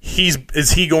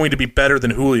 is he going to be better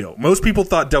than Julio? Most people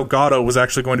thought Delgado was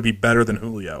actually going to be better than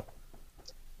Julio.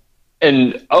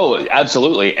 And,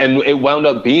 absolutely. And it wound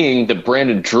up being that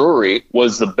Brandon Drury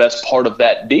was the best part of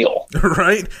that deal.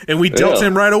 Right? And we dealt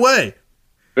him right away.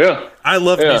 Yeah. I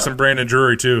love me some Brandon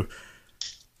Drury, too.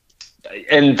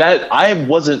 And that I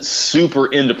wasn't super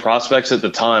into prospects at the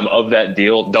time of that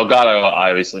deal. Delgado, I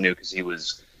obviously knew because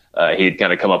he had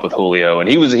kind of come up with Julio, and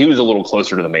he was a little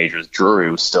closer to the majors. Drury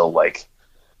was still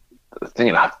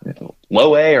thinking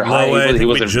low A or high A. He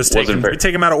wasn't. We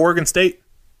take him out of Oregon State.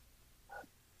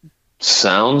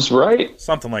 Sounds right.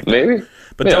 Something like that. Maybe.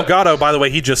 But Delgado, by the way,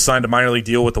 he just signed a minor league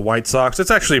deal with the White Sox.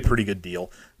 It's actually a pretty good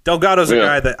deal. Delgado's a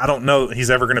guy that I don't know he's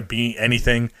ever going to be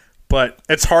anything, but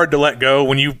it's hard to let go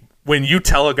when you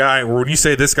tell a guy or when you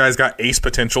say this guy's got ace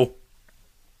potential.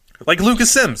 Like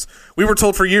Lucas Sims. We were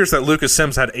told for years that Lucas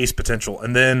Sims had ace potential,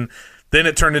 and then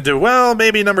it turned into, well,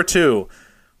 maybe number 2.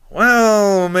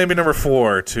 Well, maybe number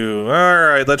 4 to, all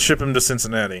right, let's ship him to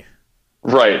Cincinnati.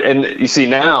 Right, and you see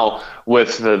now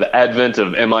with the advent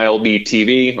of MILB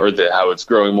TV, or how it's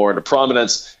growing more into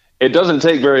prominence, It doesn't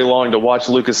take very long to watch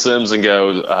Lucas Sims and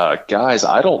go, guys,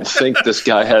 I don't think this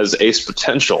guy has ace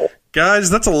potential. Guys,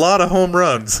 that's a lot of home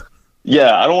runs.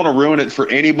 Yeah, I don't want to ruin it for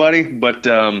anybody, but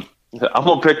I'm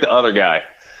gonna pick the other guy.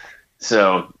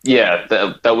 So yeah,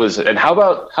 that was. And how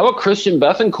about Christian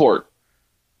Bethancourt?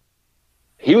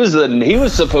 He was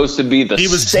supposed to be the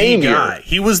savior. The guy.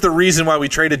 He was the reason why we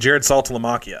traded Jared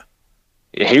Saltalamacchia.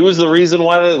 He was the reason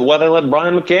why they let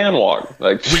Brian McCann walk.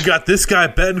 Like, we got this guy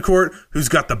Bettencourt, who's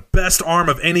got the best arm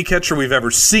of any catcher we've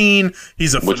ever seen.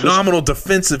 He's a phenomenal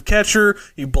defensive catcher.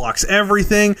 He blocks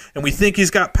everything, and we think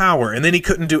he's got power. And then he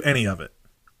couldn't do any of it.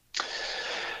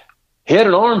 He had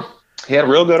an arm. He had a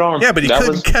real good arm. Yeah, but he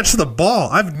couldn't catch the ball.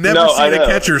 I've never seen a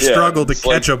catcher struggle to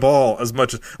catch a ball as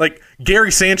much as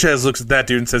Gary Sanchez looks at that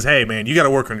dude and says, "Hey, man, you got to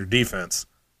work on your defense."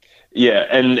 Yeah,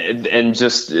 and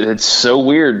just it's so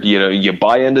weird, you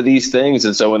buy into these things,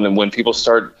 and so when people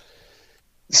start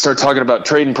talking about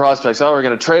trading prospects, we're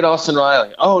going to trade Austin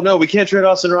Riley. Oh no, we can't trade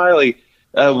Austin Riley.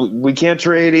 We can't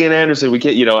trade Ian Anderson. We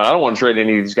can't, I don't want to trade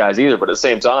any of these guys either. But at the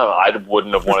same time, I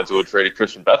wouldn't have wanted to have traded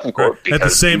Christian Bethancourt. Right. At the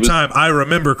same time, I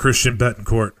remember Christian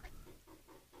Bethancourt.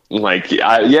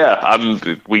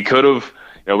 We could have,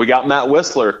 we got Matt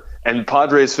Whistler. And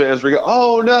Padres fans were going,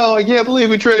 oh, no, I can't believe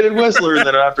we traded Whistler. And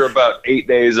then after about 8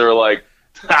 days, they were like,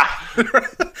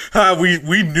 ha.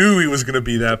 We knew he was going to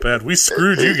be that bad. We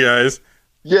screwed you guys.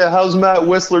 Yeah, how's Matt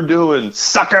Whistler doing?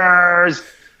 Suckers!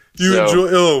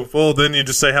 Then you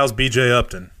just say, how's B.J.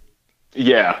 Upton?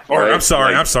 Yeah. Or, right?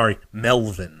 I'm sorry,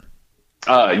 Melvin.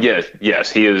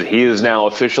 Yes, he is now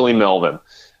officially Melvin,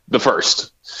 the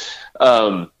first.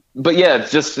 But yeah,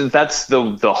 that's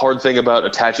the hard thing about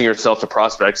attaching yourself to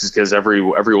prospects is because every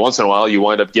once in a while you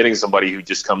wind up getting somebody who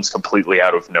just comes completely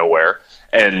out of nowhere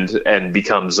and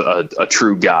becomes a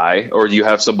true guy, or you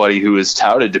have somebody who is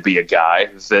touted to be a guy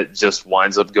that just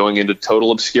winds up going into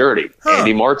total obscurity.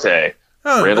 Andy Marte,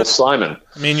 Randall Simon.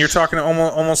 I mean, you're talking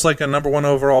almost like a number 1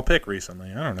 overall pick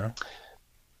recently. I don't know.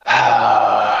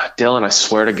 Dylan, I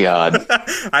swear to God,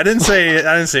 I didn't say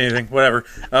anything. Whatever.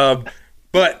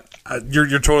 But.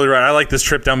 You're totally right. I like this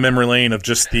trip down memory lane of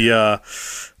just the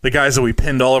guys that we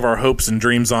pinned all of our hopes and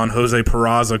dreams on. Jose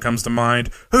Peraza comes to mind.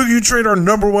 Who you trade our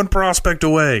number 1 prospect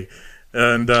away?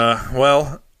 And,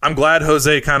 I'm glad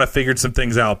Jose kind of figured some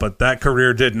things out, but that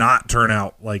career did not turn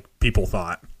out like people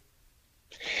thought.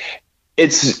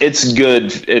 It's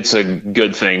good. It's a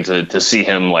good thing to see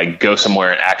him go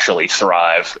somewhere and actually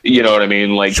thrive. You know what I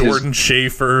mean? Jordan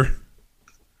Schaefer.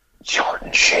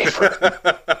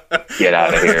 Get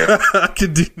out of here. I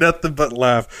can do nothing but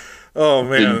laugh. Oh,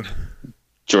 man.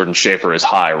 Jordan Schaefer is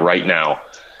high right now.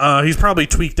 He's probably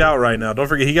tweaked out right now. Don't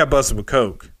forget, he got busted with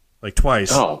coke,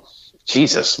 twice. Oh,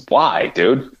 Jesus. Why,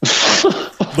 dude?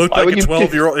 Looked like a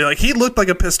 12-year-old. He looked like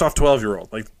a pissed-off 12-year-old,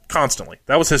 constantly.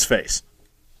 That was his face.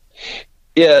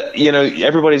 Yeah,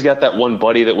 everybody's got that one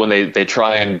buddy that when they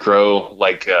try and grow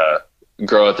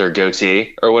out their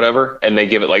goatee or whatever, and they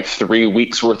give it 3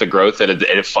 weeks worth of growth, and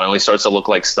it finally starts to look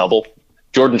like stubble.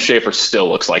 Jordan Schaefer still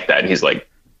looks like that, and he's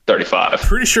 35.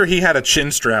 Pretty sure he had a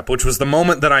chin strap, which was the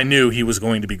moment that I knew he was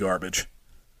going to be garbage.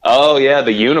 Oh yeah,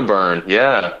 the uniburn.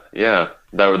 Yeah.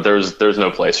 There's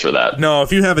no place for that. No,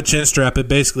 if you have a chin strap, it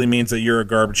basically means that you're a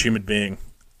garbage human being.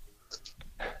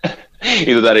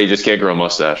 Either that or you just can't grow a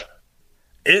mustache.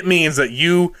 It means that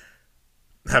you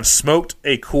have smoked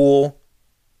a cool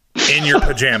in your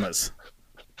pajamas.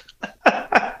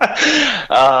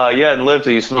 And lived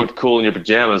till you smoked cool in your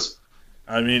pajamas.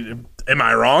 I mean, am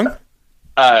I wrong?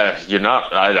 You're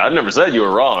not. I never said you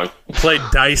were wrong. Played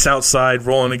dice outside,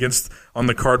 rolling on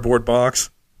the cardboard box.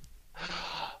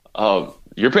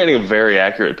 You're painting a very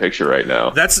accurate picture right now.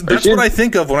 That's what I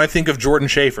think of when I think of Jordan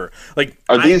Schaefer.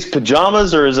 Are these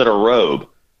pajamas or is it a robe?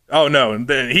 Oh no,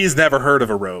 he's never heard of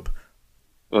a robe.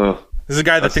 This is a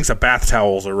guy that thinks a bath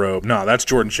towel's a robe. No, that's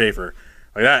Jordan Schaefer.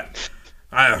 That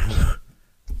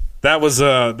was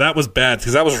bad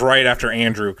because that was right after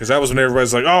Andrew, because that was when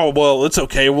everybody's like, oh well, it's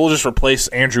okay, we'll just replace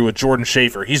Andrew with Jordan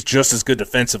Schaefer. He's just as good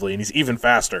defensively and he's even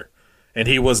faster, and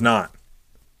he was not.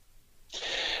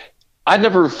 I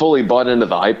never fully bought into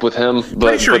the hype with him.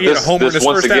 Pretty sure he had a homer in his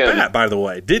first at bat. By the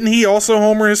way, didn't he also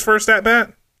homer his first at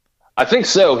bat? I think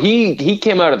so. He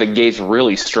came out of the gates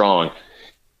really strong.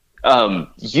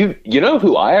 You know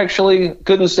who I actually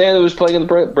couldn't stand that was playing in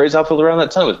the Braves outfield around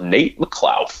that time was Nate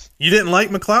McLouth. You didn't like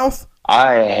McLouth?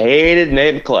 I hated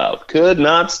Nate McLouth. Could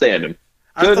not stand him.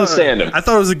 Couldn't stand him. I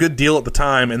thought it was a good deal at the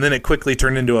time, and then it quickly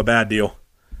turned into a bad deal.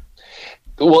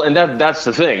 Well, and that's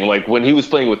the thing. When he was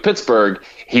playing with Pittsburgh,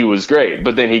 he was great,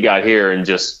 but then he got here and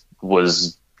just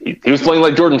was he was playing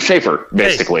like Jordan Schaefer,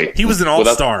 basically. Hey, he was an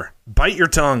all-star. Bite your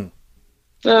tongue.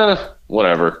 No,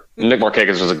 whatever. Nick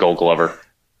Markakis was a Gold Glover.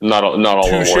 Not all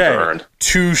awards are earned.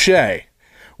 Touche.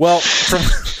 Well,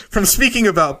 from speaking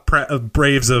about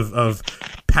Braves of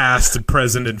past,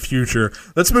 present, and future,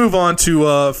 let's move on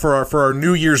to for our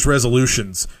New Year's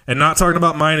resolutions. And not talking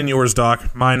about mine and yours,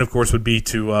 Doc. Mine, of course, would be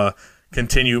to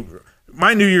continue.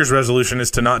 My New Year's resolution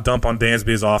is to not dump on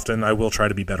Dansby as often. I will try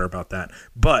to be better about that.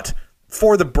 But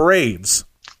for the Braves,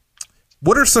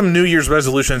 what are some New Year's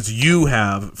resolutions you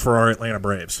have for our Atlanta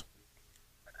Braves?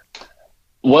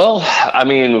 Well, I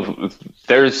mean,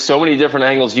 there's so many different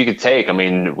angles you could take. I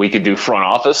mean, we could do front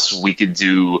office. We could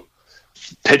do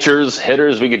pitchers,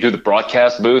 hitters. We could do the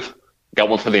broadcast booth. Got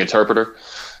one for the interpreter.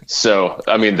 So,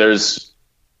 I mean,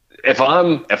 if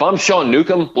I'm Sean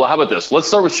Newcomb, well, how about this? Let's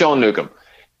start with Sean Newcomb.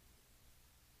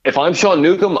 If I'm Sean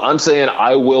Newcomb, I'm saying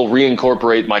I will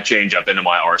reincorporate my changeup into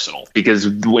my arsenal, because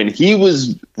when he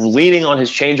was leaning on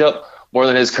his changeup more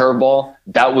than his curveball,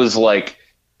 that was like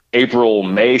April,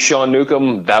 May Sean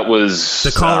Newcomb. That was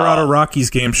the Colorado Rockies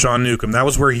game, Sean Newcomb. That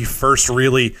was where he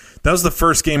that was the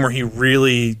first game where he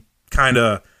really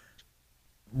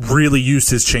used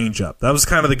his changeup. That was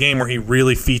kind of the game where he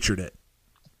really featured it.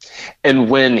 And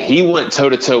when he went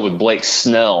toe-to-toe with Blake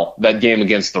Snell, that game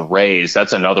against the Rays,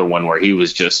 that's another one where he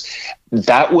was just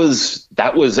that was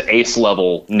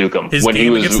ace-level Newcomb. His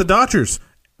game against the Dodgers.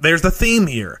 There's the theme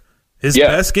here. His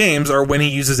best games are when he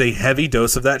uses a heavy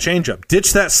dose of that changeup.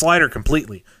 Ditch that slider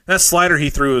completely. That slider he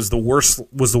threw was the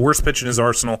worst pitch in his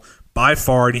arsenal by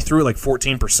far, and he threw it like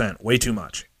 14%, way too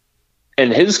much.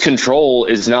 And his control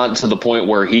is not to the point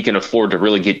where he can afford to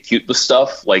really get cute with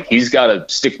stuff. Like, he's got to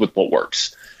stick with what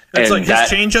works. That's like his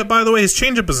changeup, by the way. His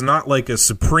changeup is not like a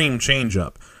supreme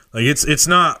changeup. Like it's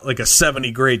not like a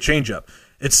 70 grade changeup.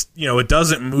 It's, it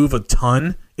doesn't move a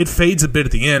ton. It fades a bit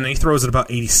at the end, and he throws it about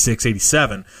 86,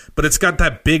 87. But it's got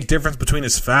that big difference between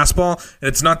his fastball, and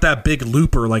it's not that big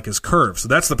looper like his curve. So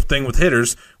that's the thing with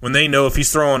hitters. When they know if he's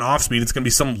throwing off speed, it's going to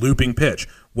be some looping pitch.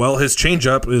 Well, his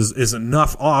changeup is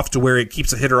enough off to where it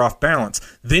keeps a hitter off balance.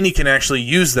 Then he can actually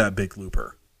use that big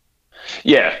looper.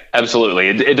 Yeah, absolutely.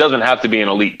 It doesn't have to be an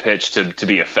elite pitch to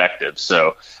be effective.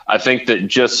 So I think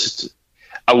that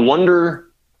I wonder,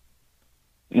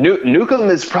 Newcomb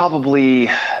is probably,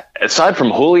 aside from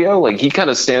Julio, like, he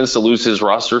kind of stands to lose his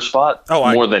roster spot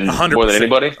more than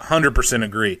anybody. 100%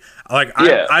 agree.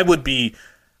 I would be.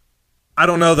 I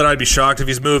don't know that I'd be shocked if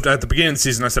he's moved. At the beginning of the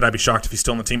season, I said I'd be shocked if he's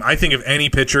still on the team. I think if any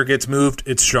pitcher gets moved,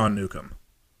 it's Sean Newcomb.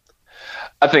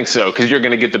 I think so, because you're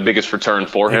going to get the biggest return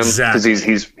for him. Exactly.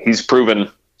 Because he's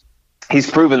proven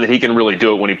that he can really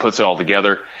do it when he puts it all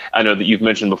together. I know that you've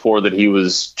mentioned before that he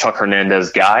was Chuck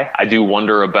Hernandez's guy. I do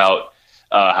wonder about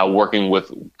how working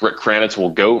with Britt Kranitz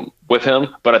will go with him.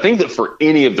 But I think that for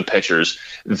any of the pitchers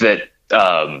that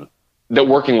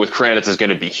working with Kranitz is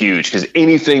going to be huge, because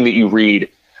anything that you read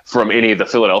from any of the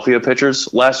Philadelphia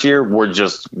pitchers last year were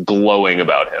just glowing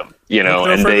about him.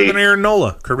 And further than Aaron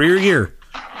Nola, career year.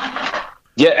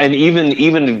 Yeah, and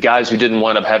even guys who didn't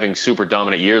wind up having super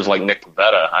dominant years like Nick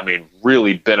Pivetta, I mean,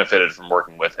 really benefited from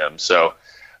working with him. So,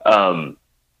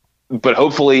 but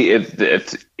hopefully,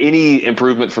 if any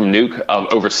improvement from Nuke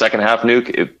over second half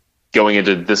Nuke going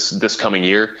into this coming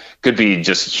year could be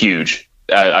just huge.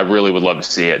 I really would love to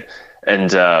see it.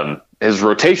 And his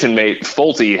rotation mate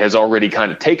Folty has already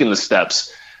kind of taken the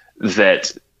steps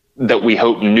that we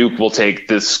hope Nuke will take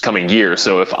this coming year.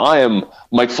 So if I am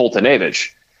Mike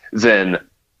Foltynewicz, then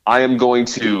I am going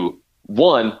to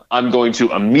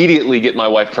immediately get my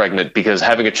wife pregnant, because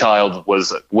having a child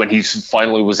was when he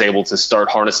finally was able to start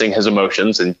harnessing his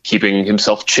emotions and keeping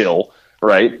himself chill,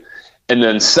 right? And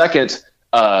then second,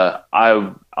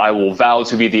 I will vow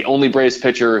to be the only Braves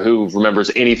pitcher who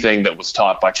remembers anything that was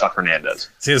taught by Chuck Hernandez.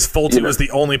 See, as Folty was the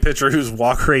only pitcher whose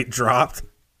walk rate dropped?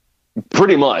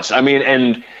 Pretty much. I mean,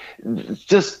 and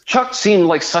just Chuck seemed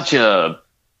like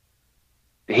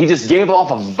he just gave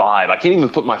off a vibe. I can't even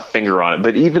put my finger on it.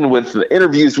 But even with the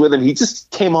interviews with him, he just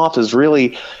came off as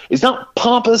he's not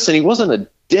pompous, and he wasn't a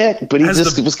dick, but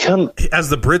was kind of, as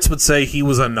the Brits would say, he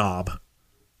was a knob.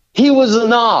 He was a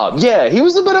knob. Yeah, he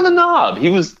was a bit of a knob. He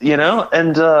was,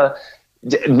 and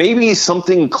maybe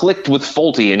something clicked with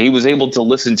Folty, and he was able to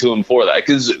listen to him for that.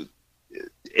 Because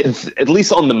at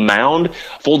least on the mound,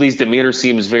 Folty's demeanor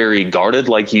seems very guarded,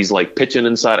 like he's like pitching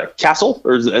inside a castle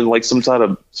or like some type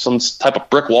of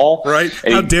brick wall. Right?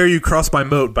 And how dare you cross my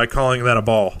moat by calling that a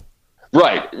ball?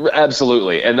 Right.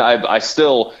 Absolutely. And I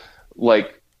still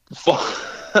like.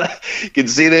 You can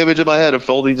see the image in my head of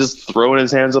Folty just throwing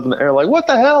his hands up in the air, like, "What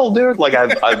the hell, dude?" Like I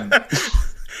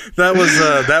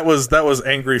that was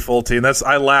angry Folty, and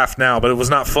I laugh now, but it was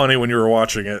not funny when you were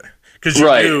watching it, because you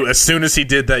knew as soon as he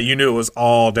did that, you knew it was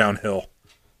all downhill.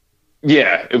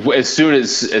 Yeah, as soon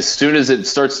as it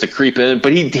starts to creep in,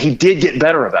 but he did get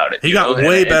better about it. He got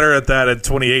way better at that in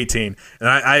 2018, and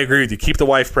I agree with you. Keep the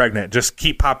wife pregnant. Just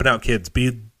keep popping out kids.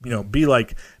 Be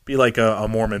like a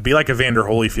Mormon. Be like a Vander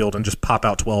Holyfield and just pop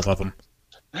out 12 of them.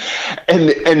 And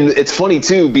it's funny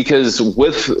too, because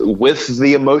with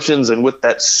the emotions and with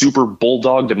that super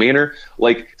bulldog demeanor,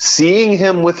 like seeing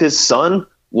him with his son,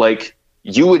 like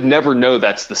you would never know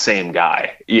that's the same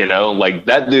guy. Like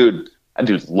that dude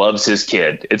loves his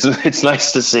kid. It's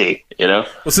nice to see, Well,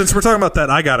 since we're talking about that,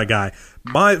 I got a guy.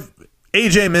 My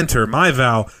AJ Minter, my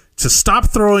vow to stop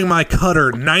throwing my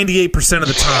cutter 98% of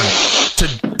the time,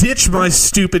 to ditch my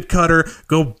stupid cutter,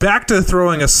 go back to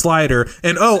throwing a slider,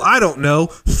 and I don't know,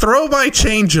 throw my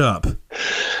changeup.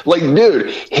 Like,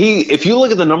 dude, if you look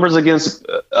at the numbers against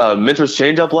Minter's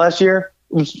changeup last year,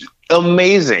 it was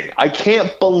amazing. I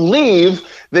can't believe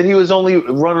that he was only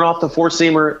running off the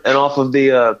four-seamer and off of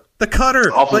the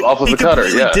cutter. Off of the cutter,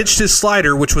 He completely ditched his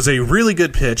slider, which was a really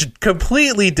good pitch,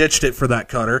 completely ditched it for that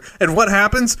cutter. And what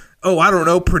happens? I don't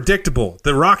know, predictable.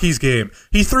 The Rockies game.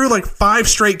 He threw like 5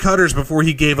 straight cutters before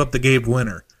he gave up the game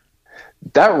winner.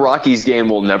 That Rockies game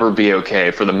will never be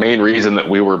okay for the main reason that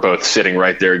we were both sitting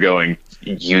right there going,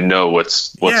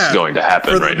 what's going to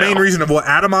happen right now. For the main reason of what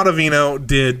Adam Ottavino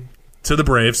did to the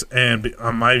Braves, and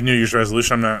on my New Year's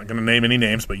resolution, I'm not going to name any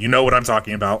names, but you know what I'm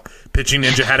talking about. Pitching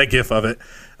Ninja had a gif of it.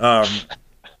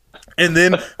 And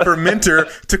then for Minter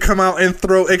to come out and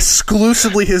throw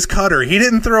exclusively his cutter. He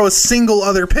didn't throw a single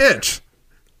other pitch.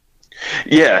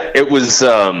 Yeah, it was... you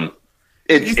thought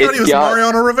he was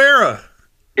Mariano Rivera.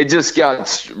 It just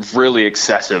got really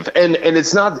excessive. And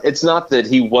it's not that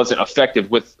he wasn't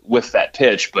effective with that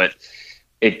pitch, but...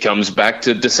 It comes back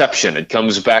to deception. It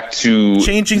comes back to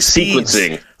changing sequencing.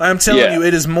 Speeds. I'm telling you,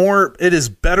 it is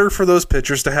better for those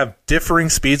pitchers to have differing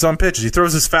speeds on pitches. He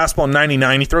throws his fastball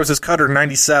 99. He throws his cutter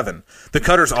 97. The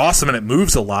cutter's awesome and it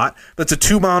moves a lot, but it's a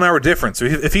 2-mile-an-hour difference. So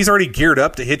if he's already geared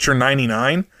up to hit your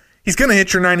 99, he's going to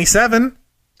hit your 97.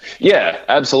 Yeah,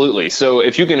 absolutely. So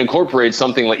if you can incorporate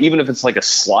something like, even if it's like a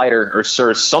slider or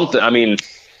something, I mean,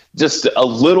 just a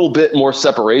little bit more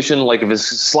separation. Like if his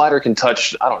slider can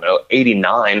touch,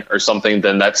 89 or something,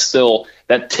 then that's still,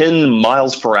 that 10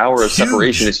 miles per hour of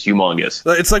separation is humongous.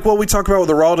 It's like what we talk about with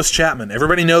Aroldis Chapman.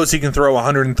 Everybody knows he can throw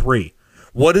 103.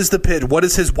 What is the pitch? What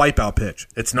is his wipeout pitch?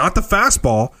 It's not the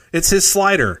fastball. It's his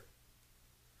slider.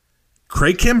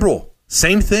 Craig Kimbrell,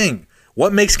 same thing.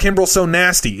 What makes Kimbrell so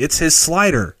nasty? It's his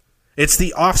slider. It's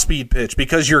the off-speed pitch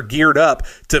because you're geared up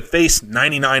to face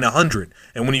 99, 100.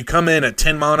 And when you come in at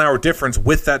 10-mile-an-hour difference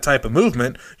with that type of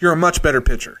movement, you're a much better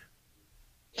pitcher.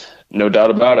 No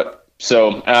doubt about it.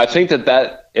 So I think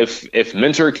that if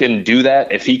Minter can do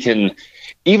that, if he can,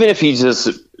 even if he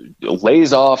just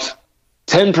lays off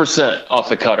 10% off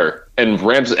the cutter and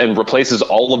ramps and replaces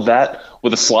all of that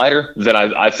with a slider, then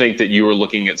I think that you are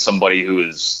looking at somebody who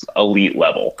is elite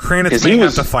level. Kranitz may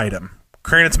have to fight him.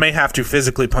 Kranitz may have to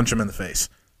physically punch him in the face.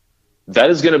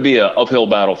 That is going to be an uphill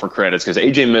battle for Kranitz because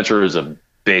AJ Minter is a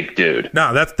big dude.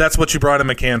 No, that's what you brought in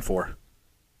McCann for.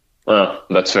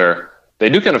 That's fair. They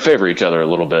do kind of favor each other a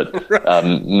little bit.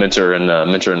 Minter and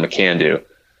McCann do.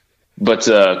 But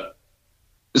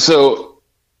so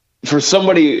for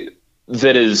somebody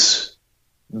that has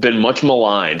been much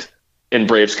maligned in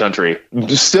Braves country,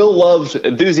 still loved,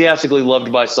 enthusiastically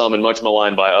loved by some and much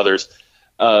maligned by others,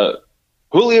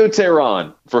 Julio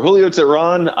Teheran. For Julio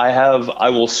Teheran, I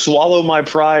will swallow my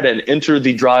pride and enter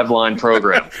the Driveline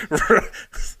program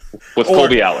with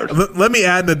Colby Allard. Let me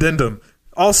add an addendum.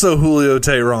 Also, Julio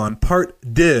Teheran, part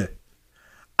deux.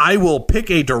 I will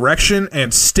pick a direction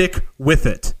and stick with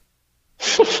it.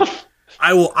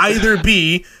 I will either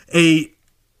be an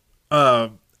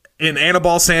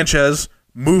Anibal Sanchez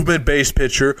movement-based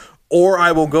pitcher, or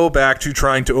I will go back to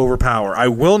trying to overpower. I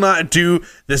will not do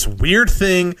this weird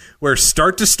thing where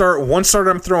start to start, one start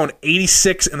I'm throwing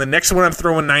 86 and the next one I'm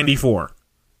throwing 94.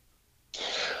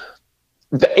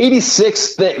 The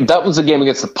 86 thing, that was a game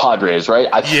against the Padres, right?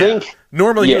 I think.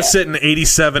 Normally he was sitting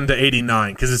 87 to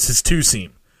 89 because it's his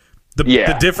two-seam.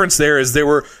 The difference there is there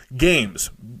were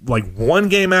games, like one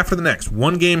game after the next.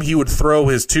 One game he would throw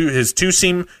his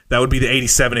two-seam, that would be the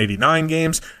 87, 89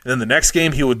 games. And then the next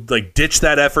game he would like ditch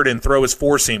that effort and throw his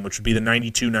four-seam, which would be the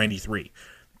 92, 93.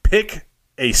 Pick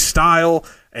a style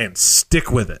and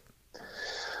stick with it.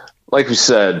 Like we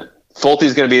said,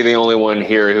 Fulte's going to be the only one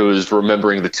here who is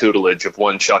remembering the tutelage of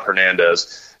one Chuck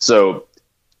Hernandez. So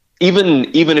even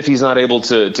if he's not able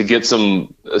to get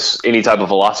any type of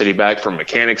velocity back from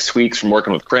mechanics tweaks from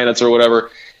working with Kranitz or whatever,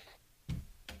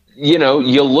 you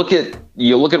look at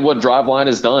what Driveline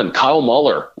has done. Kyle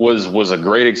Muller was a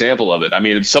great example of it. I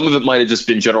mean, some of it might have just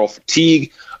been general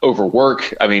fatigue.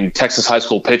 overwork. I mean, Texas high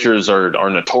school pitchers are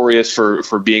notorious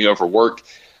for being overworked.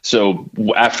 So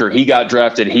after he got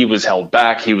drafted, he was held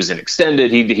back. He was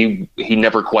extended. He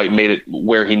never quite made it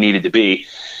where he needed to be.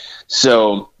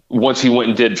 So once he went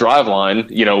and did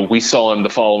Driveline, we saw him the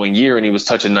following year, and he was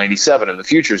touching 97 in the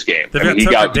Futures game. They've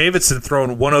got Tucker Davidson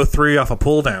throwing 103 off a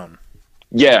pull down.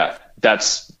 Yeah,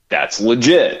 that's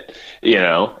legit.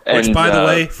 Which, by the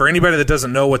way, for anybody that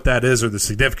doesn't know what that is or the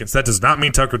significance, that does not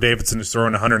mean Tucker Davidson is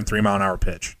throwing a 103-mile-an-hour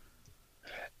pitch.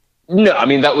 No, I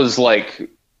mean, that was like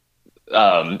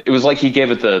it was like he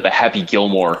gave it the Happy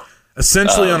Gilmore.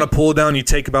 Essentially, on a pull down, you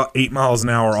take about 8 miles an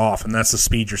hour off, and that's the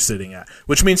speed you're sitting at,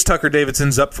 which means Tucker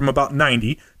Davidson's up from about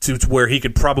 90 to where he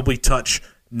could probably touch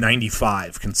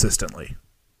 95 consistently,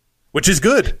 which is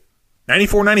good.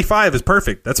 94, 95 is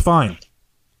perfect. That's fine.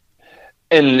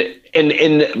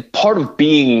 And part of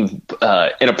being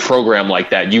in a program like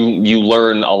that, you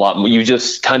learn a lot. You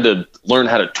just kind of learn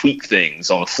how to tweak things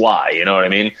on the fly. You know what I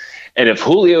mean? And if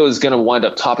Julio is going to wind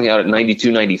up topping out at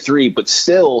 92, 93, but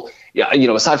still,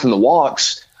 aside from the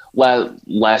walks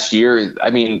last year, I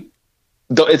mean,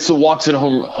 it's the walks and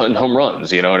home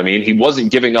runs. You know what I mean? He wasn't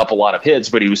giving up a lot of hits,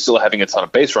 but he was still having a ton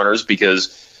of base runners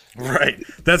because. Right.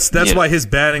 That's why his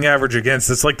batting average against,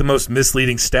 it's like the most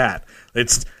misleading stat.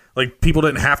 It's like people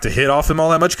didn't have to hit off him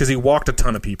all that much because he walked a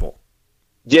ton of people.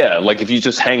 Yeah, like if you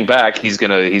just hang back, he's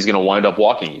gonna wind up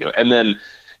walking you. And then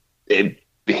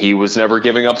he was never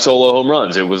giving up solo home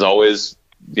runs. It was always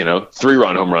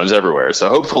 3-run home runs everywhere. So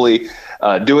hopefully,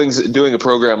 doing a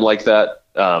program like that,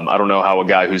 I don't know how a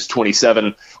guy who's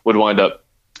 27 would wind up,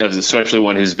 especially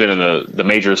one who's been in the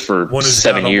majors for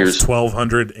 7 years,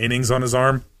 1,200 innings on his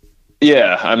arm.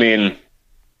 Yeah, I mean,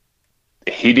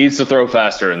 he needs to throw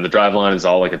faster, and the Driveline is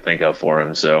all I could think of for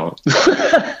him. So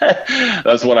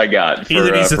that's what I got. He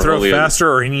either needs to throw faster,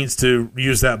 or he needs to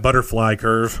use that butterfly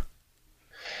curve.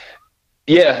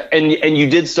 Yeah, and you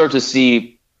did start to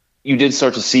see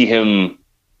him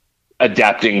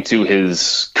adapting to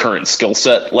his current skill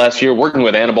set last year. Working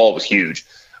with Anibal was huge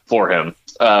for him.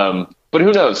 But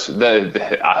who knows?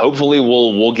 Hopefully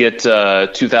we'll get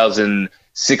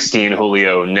 2016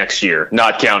 Julio next year.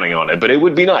 Not counting on it, but it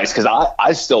would be nice because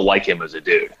I still like him as a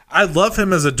dude. I love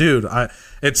him as a dude.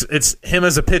 It's him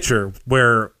as a pitcher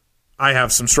where I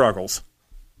have some struggles.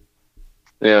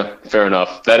 Yeah, fair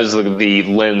enough. That is the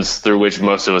lens through which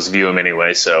most of us view him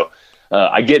anyway. So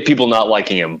I get people not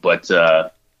liking him, but I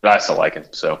still like him.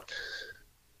 So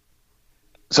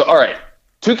all right,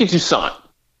 Touki Toussaint.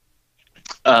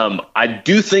 I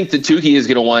do think that Touki is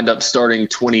going to wind up starting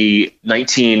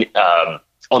 2019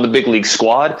 on the big league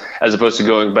squad as opposed to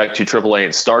going back to AAA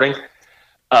and starting.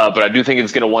 But I do think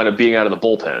it's going to wind up being out of the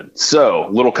bullpen. So,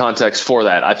 little context for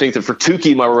that. I think that for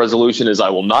Touki, my resolution is I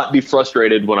will not be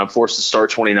frustrated when I'm forced to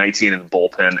start 2019 in the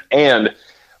bullpen. And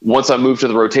once I move to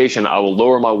the rotation, I will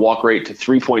lower my walk rate to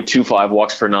 3.25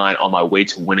 walks per nine on my way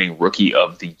to winning Rookie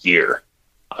of the Year.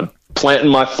 I'm planting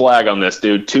my flag on this,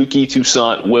 dude. Touki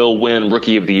Toussaint will win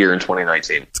Rookie of the Year in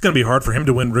 2019. It's going to be hard for him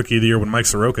to win Rookie of the Year when Mike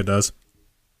Soroka does.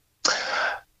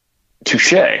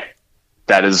 Touché.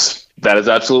 That is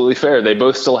absolutely fair. They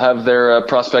both still have their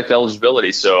prospect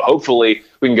eligibility, so hopefully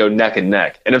we can go neck and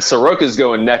neck. And if Soroka's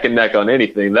going neck and neck on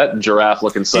anything, that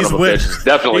giraffe-looking son of a bitch is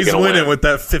definitely going to win. He's winning with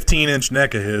that 15-inch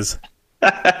neck of his.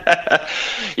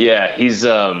 Yeah,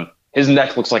 his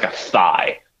neck looks like a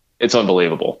thigh. It's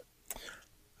unbelievable.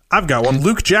 I've got one.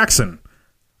 Luke Jackson.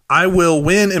 I will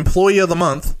win Employee of the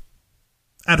Month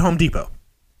at Home Depot.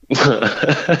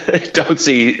 Think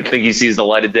he sees the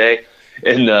light of day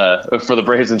for the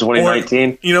Braves in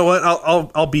 2019. Or, you know what?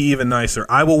 I'll be even nicer.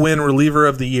 I will win Reliever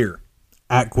of the Year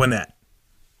at Gwinnett.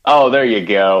 Oh, there you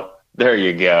go.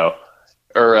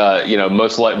 Or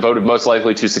voted most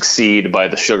likely to succeed by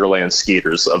the Sugarland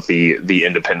Skeeters of the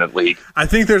Independent League. I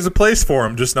think there's a place for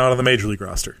him, just not on the Major League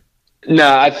roster.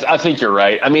 No, I think you're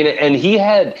right. I mean, and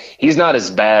he's not as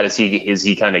bad as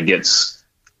he kind of gets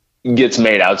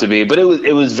made out to be, but it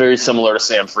was very similar to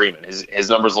Sam Freeman. His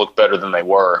numbers look better than they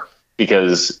were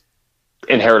because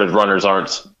inherited runners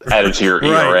aren't added to your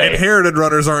ERA. Right, inherited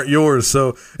runners aren't yours,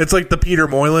 so it's like the Peter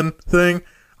Moylan thing.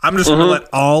 I'm just going to let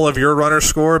all of your runners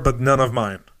score, but none of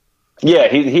mine. Yeah,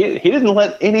 he didn't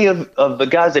let any of the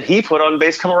guys that he put on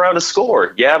base come around to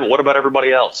score. Yeah, but what about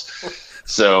everybody else?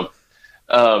 So,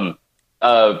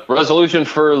 resolution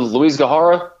for Luis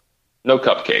Guijarro, no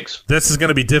cupcakes. This is going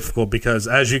to be difficult because,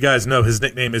 as you guys know, his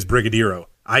nickname is Brigadiero.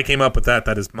 I came up with that.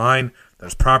 That is mine. That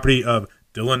is property of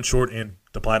Dylan Short and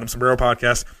the Platinum Sombrero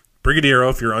podcast.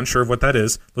 Brigadiero, if you're unsure of what that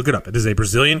is, look it up. It is a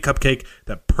Brazilian cupcake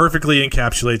that perfectly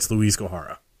encapsulates Luis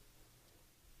Guijarro.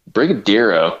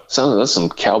 Brigadiero? That's some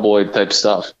cowboy type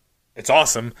stuff. It's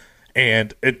awesome.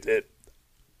 And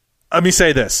let me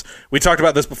say this. We talked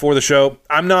about this before the show.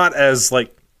 I'm not as,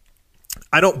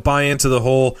 I don't buy into the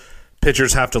whole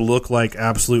pitchers have to look like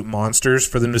absolute monsters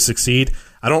for them to succeed.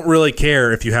 I don't really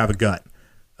care if you have a gut.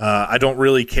 I don't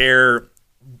really care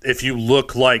if you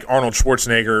look like Arnold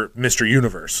Schwarzenegger, Mr.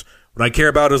 Universe. What I care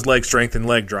about is leg strength and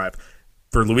leg drive.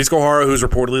 For Luis Gohara, who's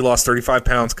reportedly lost 35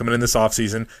 pounds coming in this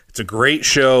offseason, it's a great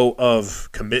show of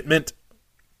commitment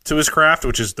to his craft,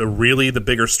 which is really the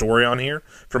bigger story on here,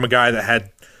 from a guy that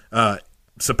had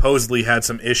supposedly had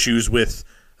some issues with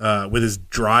his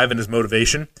drive and his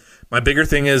motivation. My bigger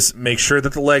thing is make sure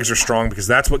that the legs are strong, because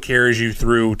that's what carries you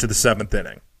through to the 7th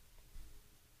inning.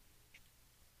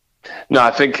 No,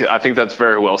 I think that's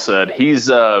very well said. He's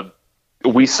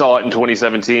we saw it in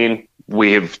 2017.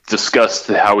 We have discussed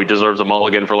how he deserves a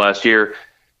mulligan for last year.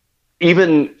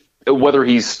 Even whether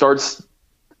he starts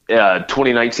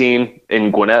 2019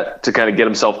 in Gwinnett to kind of get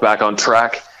himself back on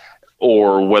track,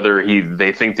 or whether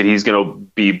they think that he's going to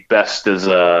be best as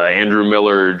a Andrew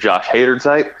Miller, Josh Hader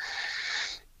type,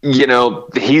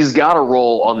 he's got a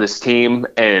role on this team.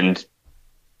 And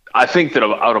I think that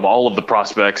out of all of the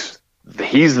prospects,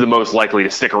 he's the most likely to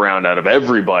stick around out of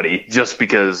everybody, just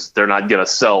because they're not going to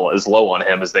sell as low on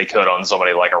him as they could on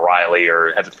somebody like a Riley,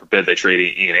 or heaven forbid they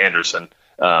trade Ian Anderson.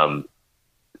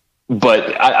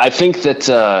 But I think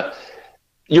that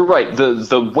you're right.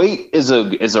 The weight is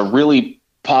a really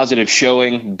positive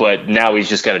showing, but now he's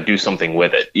just got to do something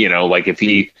with it. Like if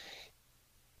he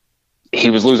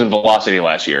was losing velocity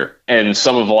last year, and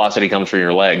some of velocity comes from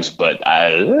your legs, but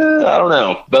I don't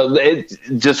know. But we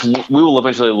will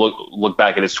eventually look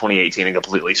back at his 2018 and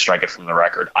completely strike it from the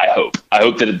record. I hope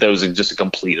that that was just a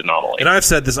complete anomaly. And I've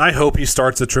said this, I hope he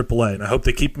starts at AAA, and I hope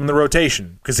they keep him in the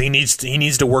rotation, because he needs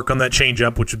to work on that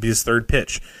changeup, which would be his third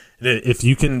pitch. If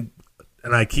you can,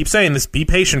 and I keep saying this, be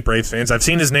patient, Braves fans. I've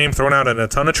seen his name thrown out in a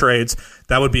ton of trades.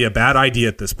 That would be a bad idea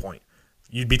at this point.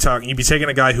 You'd be taking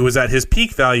a guy who was at his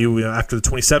peak value after the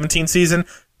 2017 season,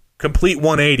 complete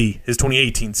 180 his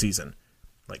 2018 season.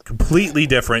 Like, completely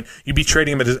different. You'd be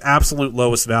trading him at his absolute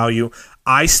lowest value.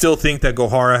 I still think that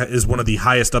Gohara is one of the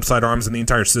highest upside arms in the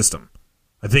entire system.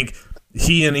 I think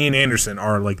he and Ian Anderson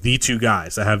are like the two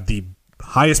guys that have the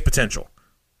highest potential.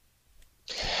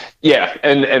 Yeah,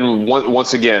 and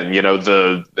once again,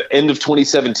 the end of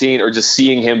 2017, or just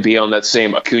seeing him be on that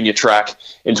same Acuna track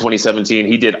in 2017,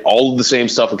 he did all of the same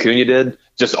stuff Acuna did,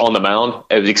 just on the mound,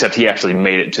 except he actually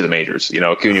made it to the majors.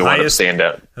 Acuna wanted to stand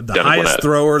out. The highest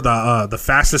thrower, the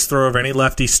fastest thrower of any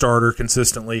lefty starter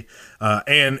consistently,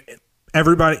 and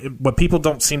everybody. What people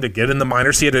don't seem to get in the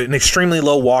minors, he had an extremely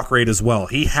low walk rate as well.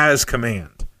 He has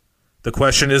command. The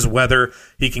question is whether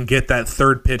he can get that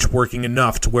third pitch working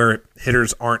enough to where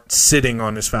hitters aren't sitting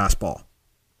on his fastball.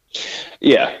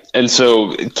 Yeah, and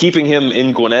so keeping him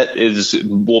in Gwinnett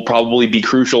will probably be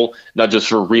crucial, not just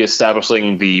for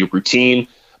reestablishing the routine,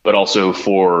 but also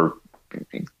for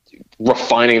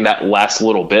refining that last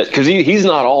little bit, because he's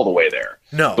not all the way there.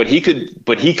 No, but he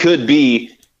could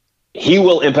be. He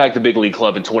will impact the big league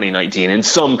club in 2019 in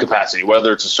some capacity,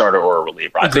 whether it's a starter or a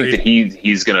reliever. I think that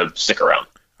he's going to stick around.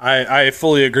 I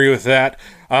fully agree with that.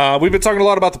 We've been talking a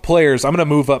lot about the players. I'm going to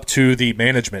move up to the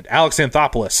management. Alex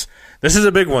Anthopoulos. This is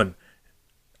a big one.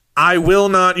 I will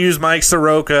not use Mike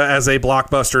Soroka as a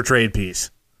blockbuster trade piece.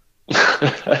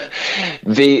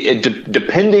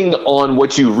 Depending on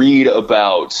what you read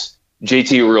about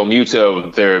JT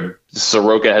Realmuto,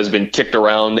 Soroka has been kicked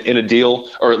around in a deal,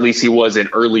 or at least he was in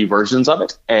early versions of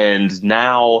it. And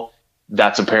now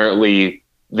that's apparently...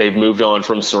 they've moved on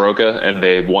from Soroka and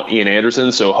they want Ian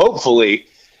Anderson. So hopefully,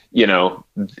 even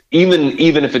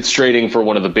if it's trading for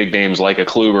one of the big names like a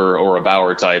Kluber or a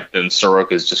Bauer type, then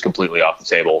Soroka is just completely off the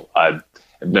table. I've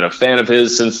been a fan of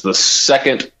his since the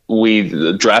second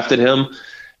we drafted him,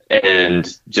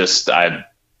 and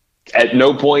at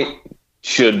no point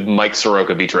should Mike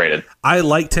Soroka be traded. I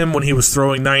liked him when he was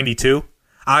throwing 92.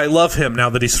 I love him now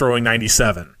that he's throwing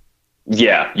 97.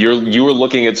 Yeah, you were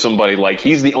looking at somebody like,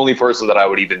 he's the only person that I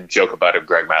would even joke about a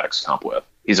Greg Maddux comp with.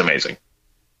 He's amazing.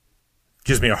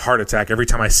 Gives me a heart attack every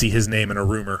time I see his name in a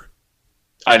rumor.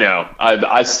 I know.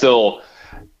 I still,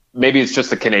 maybe it's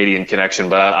just a Canadian connection,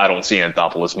 but I don't see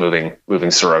Anthopoulos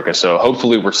moving Soroka. So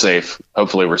hopefully we're safe.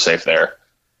 Hopefully we're safe there.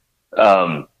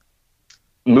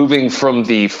 Moving from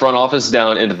the front office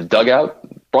down into the dugout,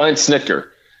 Brian Snitker.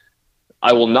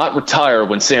 I will not retire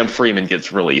when Sam Freeman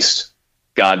gets released.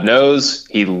 God knows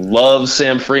he loves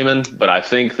Sam Freeman, but I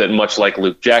think that much like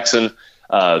Luke Jackson,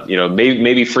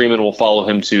 maybe Freeman will follow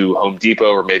him to Home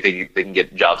Depot, or maybe they can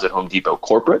get jobs at Home Depot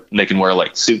corporate and they can wear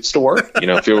like suits to work,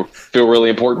 feel really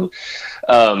important.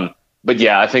 But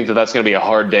yeah, I think that's going to be a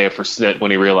hard day for Snit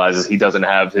when he realizes he doesn't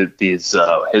have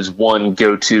his one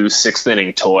go-to sixth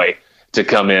inning toy to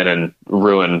come in and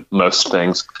ruin most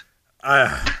things.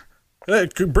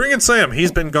 Bring in Sam.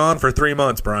 He's been gone for 3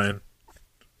 months, Brian.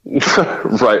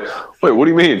 Right. Wait, what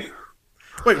do you mean?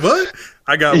 Wait, what?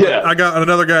 I got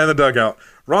another guy in the dugout.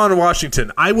 Ron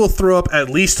Washington. I will throw up at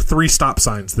least 3 stop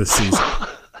signs this season.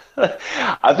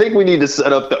 I think we need to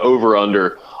set up the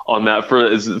over-under on that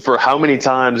for how many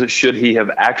times should he have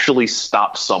actually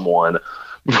stopped someone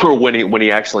for when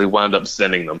he actually wound up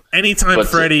sending them. Anytime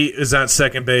Freddie is at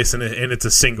second base and it's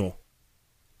a single.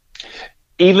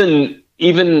 Even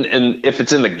if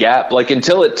it's in the gap, like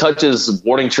until it touches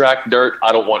warning track dirt,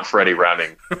 I don't want Freddie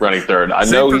running third. I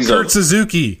know he's Kurt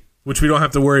Suzuki, which we don't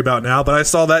have to worry about now, but I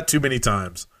saw that too many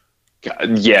times.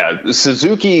 Yeah,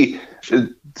 Suzuki.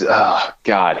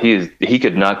 God, he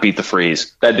could not beat the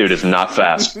freeze. That dude is not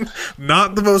fast.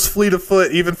 Not the most fleet of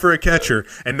foot, even for a catcher.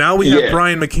 And now we have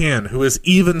Brian McCann, who is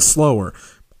even slower.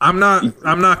 I'm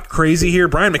not crazy here.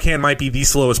 Brian McCann might be the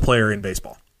slowest player in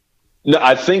baseball. No,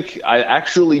 I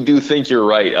actually do think you're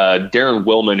right. Darren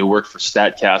Willman, who worked for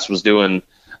StatCast, was doing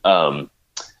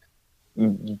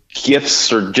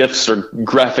GIFs or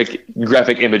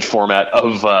graphic image format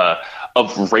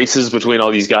of races between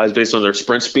all these guys based on their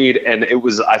sprint speed, and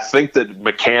I think that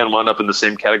McCann wound up in the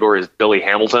same category as Billy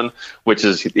Hamilton, which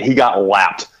is he got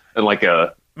lapped in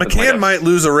McCann might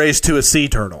lose a race to a sea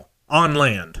turtle on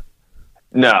land.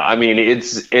 No, I mean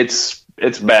it's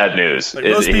bad news.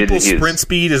 Most people's sprint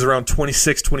speed is around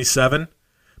 26, 27.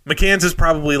 McCann's is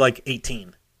probably like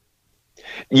 18.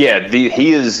 Yeah,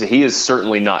 he is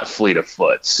certainly not fleet of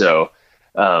foot. So,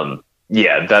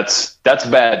 yeah, that's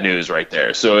bad news right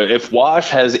there. So if Wash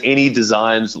has any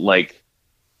designs I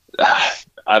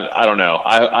don't know.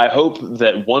 I hope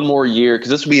that one more year, because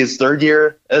this will be his third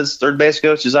year as third base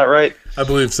coach. Is that right? I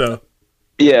believe so.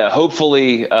 Yeah,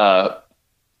 hopefully.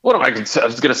 What am I going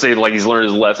to say? Like he's learned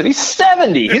his lesson. He's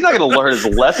 70. He's not going to learn his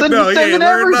lesson. No, he's saving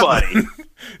everybody.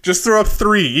 Just throw up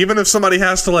 3, even if somebody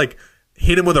has to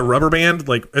hit him with a rubber band,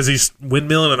 as he's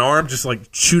windmilling an arm. Just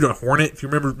shoot a hornet. If you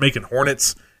remember making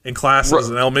hornets in class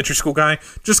as an elementary school guy,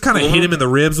 just kind of hit him in the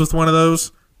ribs with one of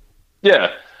those.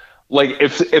 Yeah.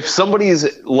 If somebody's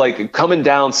coming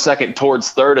down second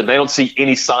towards third and they don't see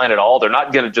any sign at all, they're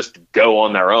not going to just go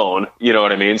on their own. You know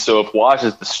what I mean? So if Wash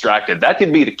is distracted, that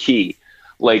could be the key.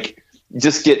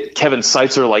 Just get Kevin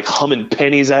Seitzer humming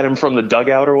pennies at him from the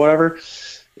dugout or whatever.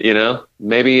 You know,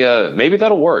 maybe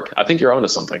that'll work. I think you're onto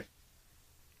something.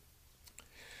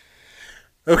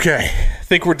 Okay, I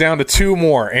think we're down to 2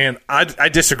 more, and I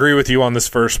disagree with you on this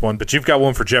first one, but you've got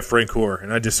one for Jeff Francoeur,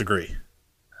 and I disagree.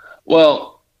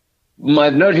 Well, my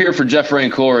note here for Jeff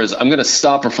Francoeur is I'm going to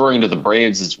stop referring to the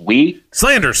Braves as we.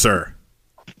 Slander, sir.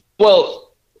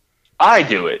 Well, I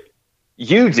do it.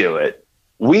 You do it.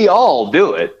 We all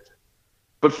do it.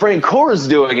 But Francoeur's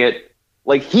doing it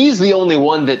he's the only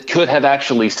one that could have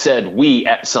actually said we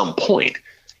at some point.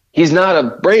 He's not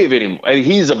a Brave anymore. I mean,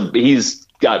 he's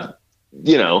got,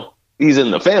 he's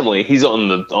in the family. He's on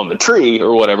the tree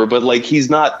or whatever, but he's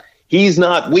not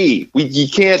we.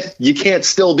 You can't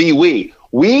still be we.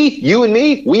 We, you and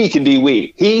me, we can be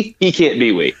we. He can't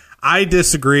be we. I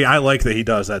disagree. I like that he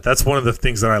does that. That's one of the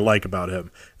things that I like about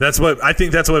him. That's what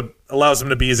allows him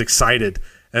to be as excited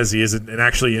as he is and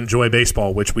actually enjoy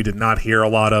baseball, which we did not hear a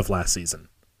lot of last season.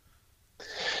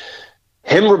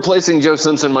 Him replacing Joe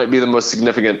Simpson might be the most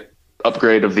significant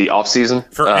upgrade of the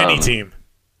offseason. For any team.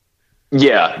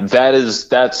 Yeah,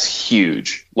 that's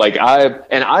huge.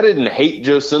 I didn't hate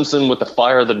Joe Simpson with the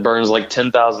fire that burns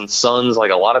 10,000 suns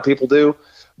like a lot of people do,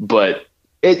 but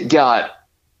it got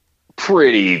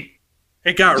really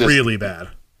bad.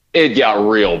 It got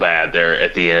real bad there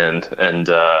at the end. And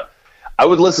I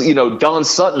would listen, Don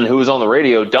Sutton, who was on the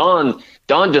radio, Don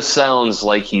just sounds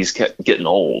like he's getting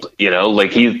old,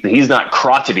 he's not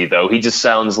crotchety though. He just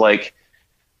sounds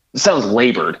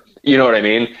labored. You know what I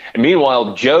mean? And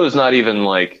meanwhile, Joe's not even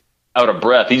out of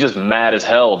breath. He's just mad as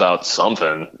hell about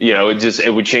something.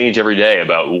 It would change every day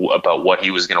about what he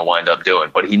was going to wind up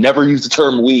doing. But he never used the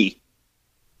term we.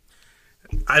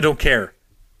 I don't care.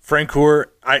 Francoeur,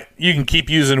 you can keep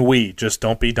using we, just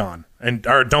don't be Don.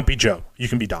 Or don't be Joe. You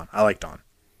can be Don. I like Don.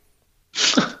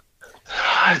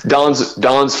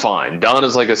 Don's fine. Don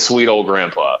is like a sweet old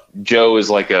grandpa. Joe is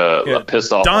a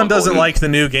pissed off. Don doesn't like the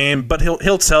new game, but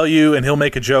he'll tell you and he'll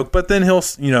make a joke, but then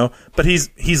but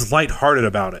he's lighthearted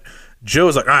about it.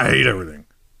 Joe's I hate everything.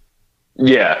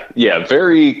 Yeah,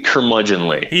 very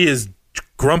curmudgeonly. He is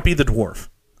Grumpy the Dwarf.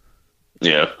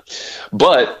 Yeah.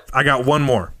 But I got one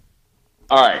more.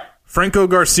 All right. Franco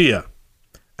Garcia.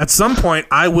 At some point,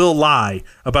 I will lie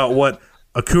about what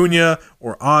Acuna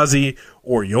or Ozzy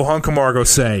or Johan Camargo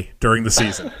say during the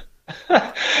season?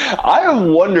 I have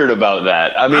wondered about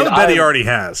that. I mean, I bet he already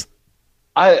has.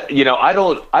 I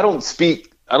don't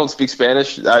speak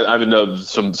Spanish. I know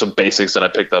some basics that I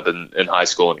picked up in high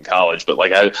school and in college, but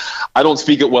like I don't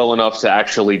speak it well enough to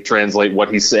actually translate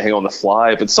what he's saying on the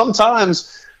fly. But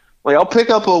sometimes, like, I'll pick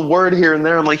up a word here and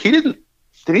there. I'm like, did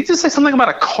he just say something about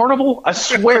a carnival? I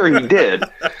swear he did.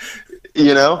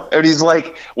 And he's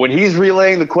like, when he's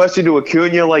relaying the question to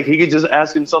Acuna, like, he could just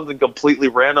ask him something completely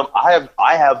random.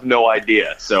 I have no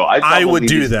idea. So I would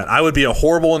do that. I would be a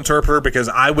horrible interpreter because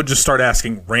I would just start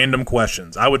asking random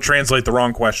questions. I would translate the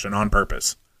wrong question on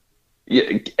purpose.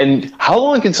 Yeah, and how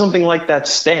long can something like that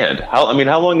stand? How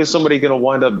long is somebody going to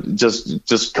wind up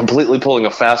just completely pulling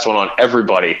a fast one on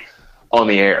everybody on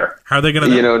the air? How are they going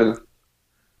to? You know what I mean?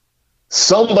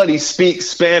 Somebody speaks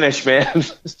Spanish, man.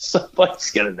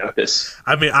 Somebody's going to notice.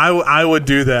 I mean, I would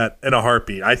do that in a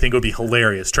heartbeat. I think it would be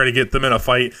hilarious. Try to get them in a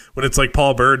fight when it's like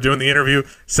Paul Bird doing the interview,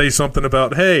 say something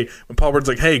about, hey, when Paul Bird's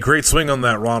like, hey, great swing on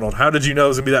that, Ronald. How did you know it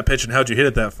was going to be that pitch and how'd you hit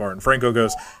it that far? And Franco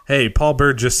goes, hey, Paul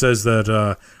Bird just says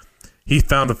that he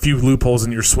found a few loopholes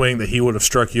in your swing that he would have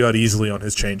struck you out easily on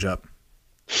his changeup.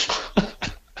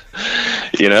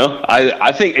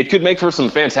 I think it could make for some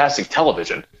fantastic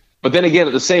television. But then again,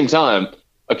 at the same time,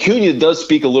 Acuna does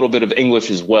speak a little bit of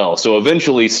English as well. So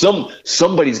eventually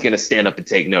somebody's going to stand up and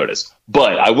take notice.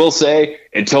 But I will say,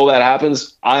 until that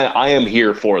happens, I am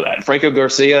here for that. Franco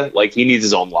Garcia, like, he needs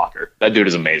his own locker. That dude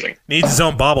is amazing. Needs his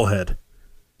own bobblehead.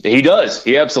 He does.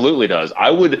 He absolutely does.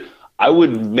 I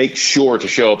would make sure to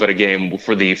show up at a game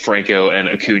for the Franco and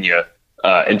Acuna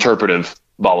interpretive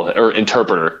bobblehead, or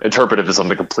interpreter. Interpretive is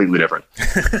something completely different.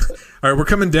 All right, we're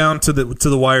coming down to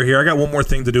the wire here. I got one more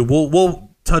thing to do. We'll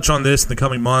touch on this in the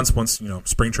coming months once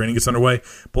spring training gets underway.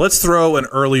 But let's throw an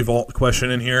early vault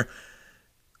question in here.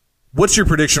 What's your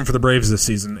prediction for the Braves this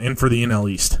season and for the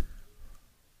NL East?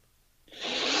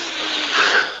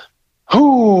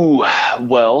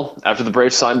 Well, after the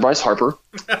Braves signed Bryce Harper,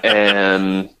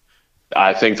 and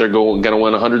I think they're going to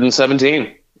win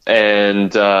 117.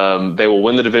 And they will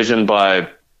win the division by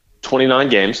 29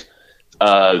 games.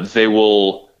 They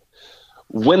will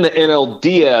win the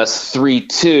NLDS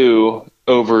 3-2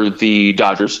 over the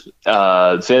Dodgers.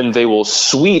 Then they will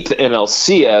sweep the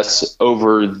NLCS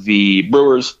over the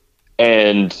Brewers.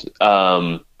 And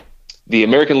the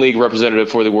American League representative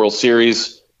for the World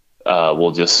Series,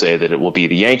 we'll just say that it will be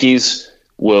the Yankees,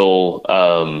 will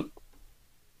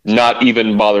not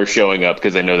even bother showing up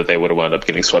because they know that they would have wound up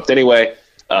getting swept anyway.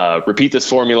 Repeat this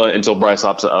formula until Bryce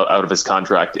opts out of his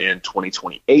contract in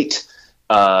 2028.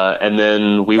 And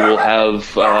then we will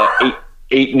have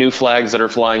eight new flags that are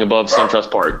flying above SunTrust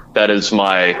Park. That is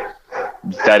my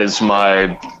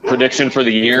prediction for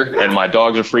the year, and my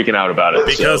dogs are freaking out about it.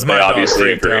 Because my dogs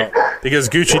freaked out. Because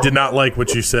Gucci did not like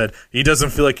what you said. He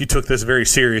doesn't feel like you took this very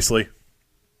seriously.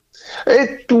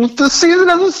 The season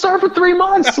doesn't start for 3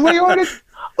 months.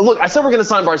 Look, I said we're going to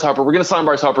sign Bryce Harper. We're going to sign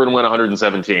Bryce Harper and win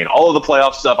 117. All of the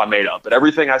playoff stuff I made up, but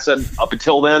everything I said up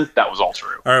until then, that was all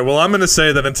true. All right. Well, I'm going to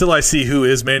say that until I see who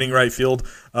is manning right field,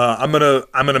 I'm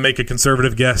gonna make a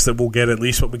conservative guess that we'll get at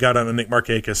least what we got on a Nick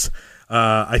Markakis.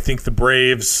 I think the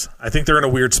Braves. I think they're in a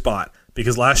weird spot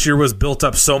because last year was built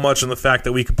up so much on the fact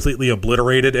that we completely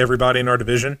obliterated everybody in our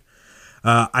division.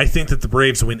 I think that the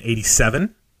Braves win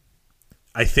 87.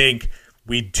 I think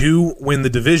we do win the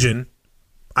division.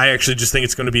 I actually just think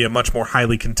it's going to be a much more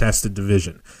highly contested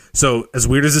division. So, as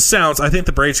weird as it sounds, I think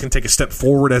the Braves can take a step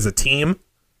forward as a team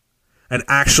and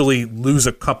actually lose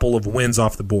a couple of wins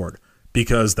off the board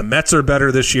because the Mets are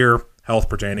better this year, health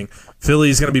pertaining.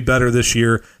 Philly's going to be better this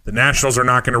year. The Nationals are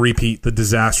not going to repeat the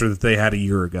disaster that they had a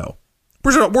year ago.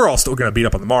 We're all still going to beat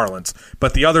up on the Marlins,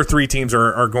 but the other three teams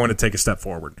are going to take a step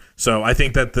forward. So, I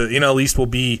think that the NL East will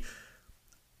be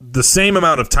the same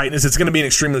amount of tightness. It's going to be an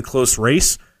extremely close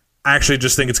race. I actually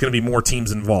just think it's going to be more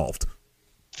teams involved.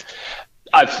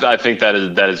 I think that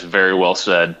is very well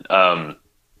said.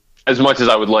 As much as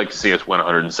I would like to see us win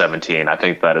 117, I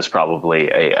think that is probably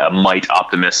a mite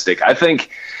optimistic. I think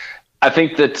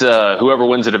that whoever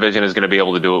wins the division is going to be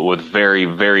able to do it with very,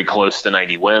 very close to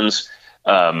 90 wins.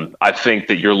 I think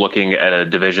that you're looking at a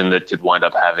division that could wind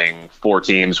up having 4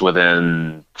 teams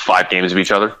within 5 games of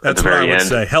each other. That's at the very what I would end.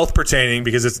 say. Health pertaining,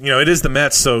 because it's it is the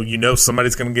Mets, so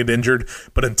somebody's going to get injured.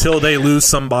 But until they lose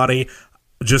somebody,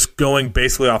 just going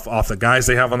basically off the guys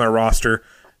they have on their roster,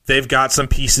 they've got some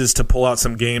pieces to pull out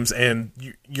some games, and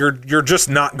you're just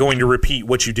not going to repeat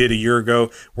what you did a year ago,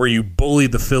 where you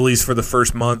bullied the Phillies for the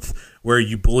first month, where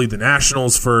you bullied the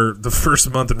Nationals for the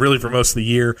first month and really for most of the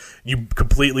year. You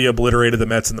completely obliterated the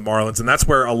Mets and the Marlins, and that's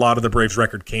where a lot of the Braves'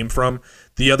 record came from.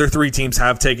 The other three teams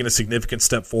have taken a significant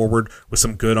step forward with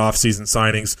some good offseason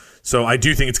signings, so I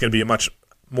do think it's going to be a much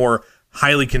more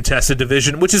highly contested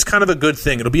division, which is kind of a good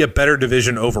thing. It'll be a better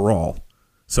division overall.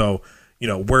 So,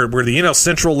 where the NL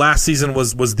Central last season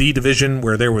was the division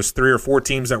where there was 3 or 4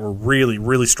 teams that were really,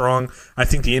 really strong, I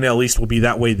think the NL East will be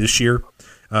that way this year.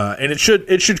 And it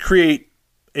should create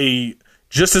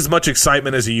just as much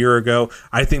excitement as a year ago.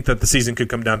 I think that the season could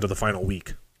come down to the final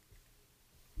week.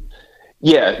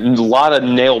 Yeah, a lot of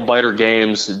nail-biter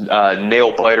games,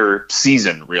 nail-biter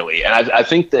season, really. And I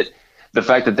think that the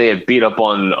fact that they had beat up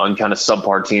on kind of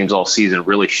subpar teams all season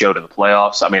really showed in the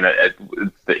playoffs. I mean,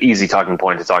 the easy talking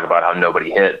point to talk about how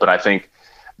nobody hit, but I think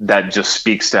that just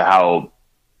speaks to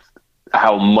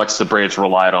how much the Braves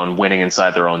relied on winning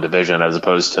inside their own division as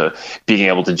opposed to being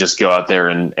able to just go out there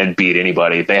and beat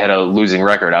anybody. They had a losing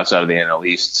record outside of the NL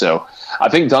East. So I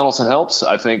think Donaldson helps.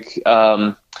 I think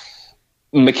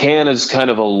McCann is kind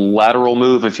of a lateral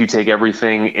move if you take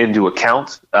everything into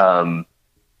account.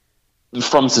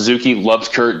 From Suzuki,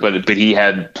 loved Kurt, but he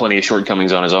had plenty of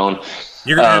shortcomings on his own.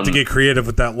 You're going to have to get creative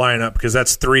with that lineup because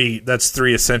that's three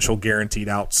essential guaranteed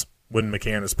outs when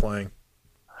McCann is playing.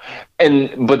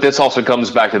 But this also comes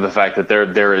back to the fact that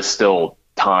there is still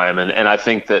time, and I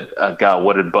think that God,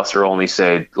 what did Buster Olney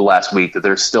say last week? That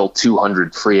there's still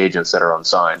 200 free agents that are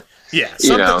unsigned. Yeah,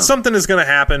 something is going to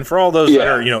happen for all those that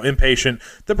are impatient.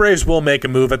 The Braves will make a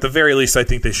move. At the very least, I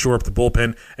think they shore up the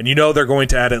bullpen, and they're going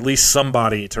to add at least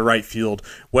somebody to right field,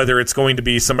 whether it's going to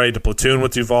be somebody to platoon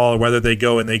with Duvall, or whether they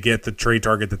go and they get the trade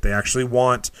target that they actually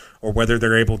want, or whether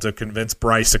they're able to convince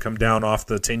Bryce to come down off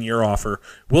the 10-year offer.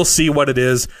 We'll see what it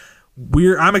is.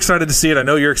 I'm excited to see it. I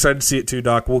know you're excited to see it too,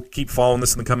 Doc. We'll keep following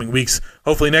this in the coming weeks.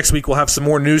 Hopefully next week we'll have some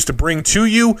more news to bring to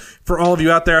you for all of you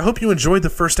out there. I hope you enjoyed the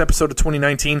first episode of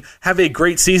 2019. Have a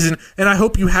great season, and I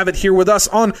hope you have it here with us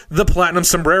on the Platinum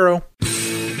Sombrero.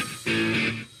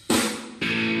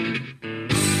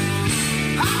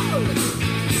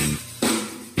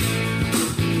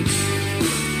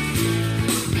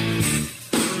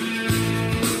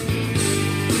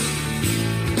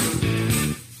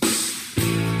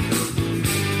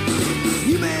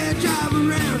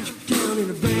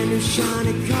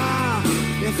 Shiny car,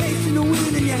 you're facing the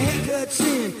wind and your haircut's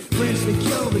in. Friends think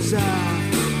you're bizarre.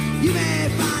 You may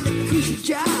find a cushy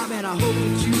job, and I hope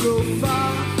that you go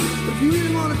far. But if you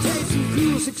really want to taste some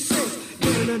cool success,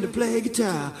 you learn to play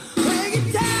guitar. Play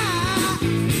guitar.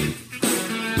 Play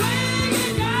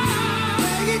guitar.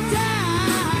 Play guitar.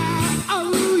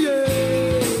 Oh yeah.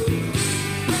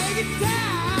 Play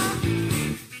guitar.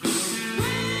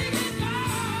 Play guitar.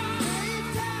 Play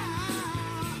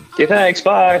guitar. Okay, thanks.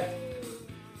 Bye.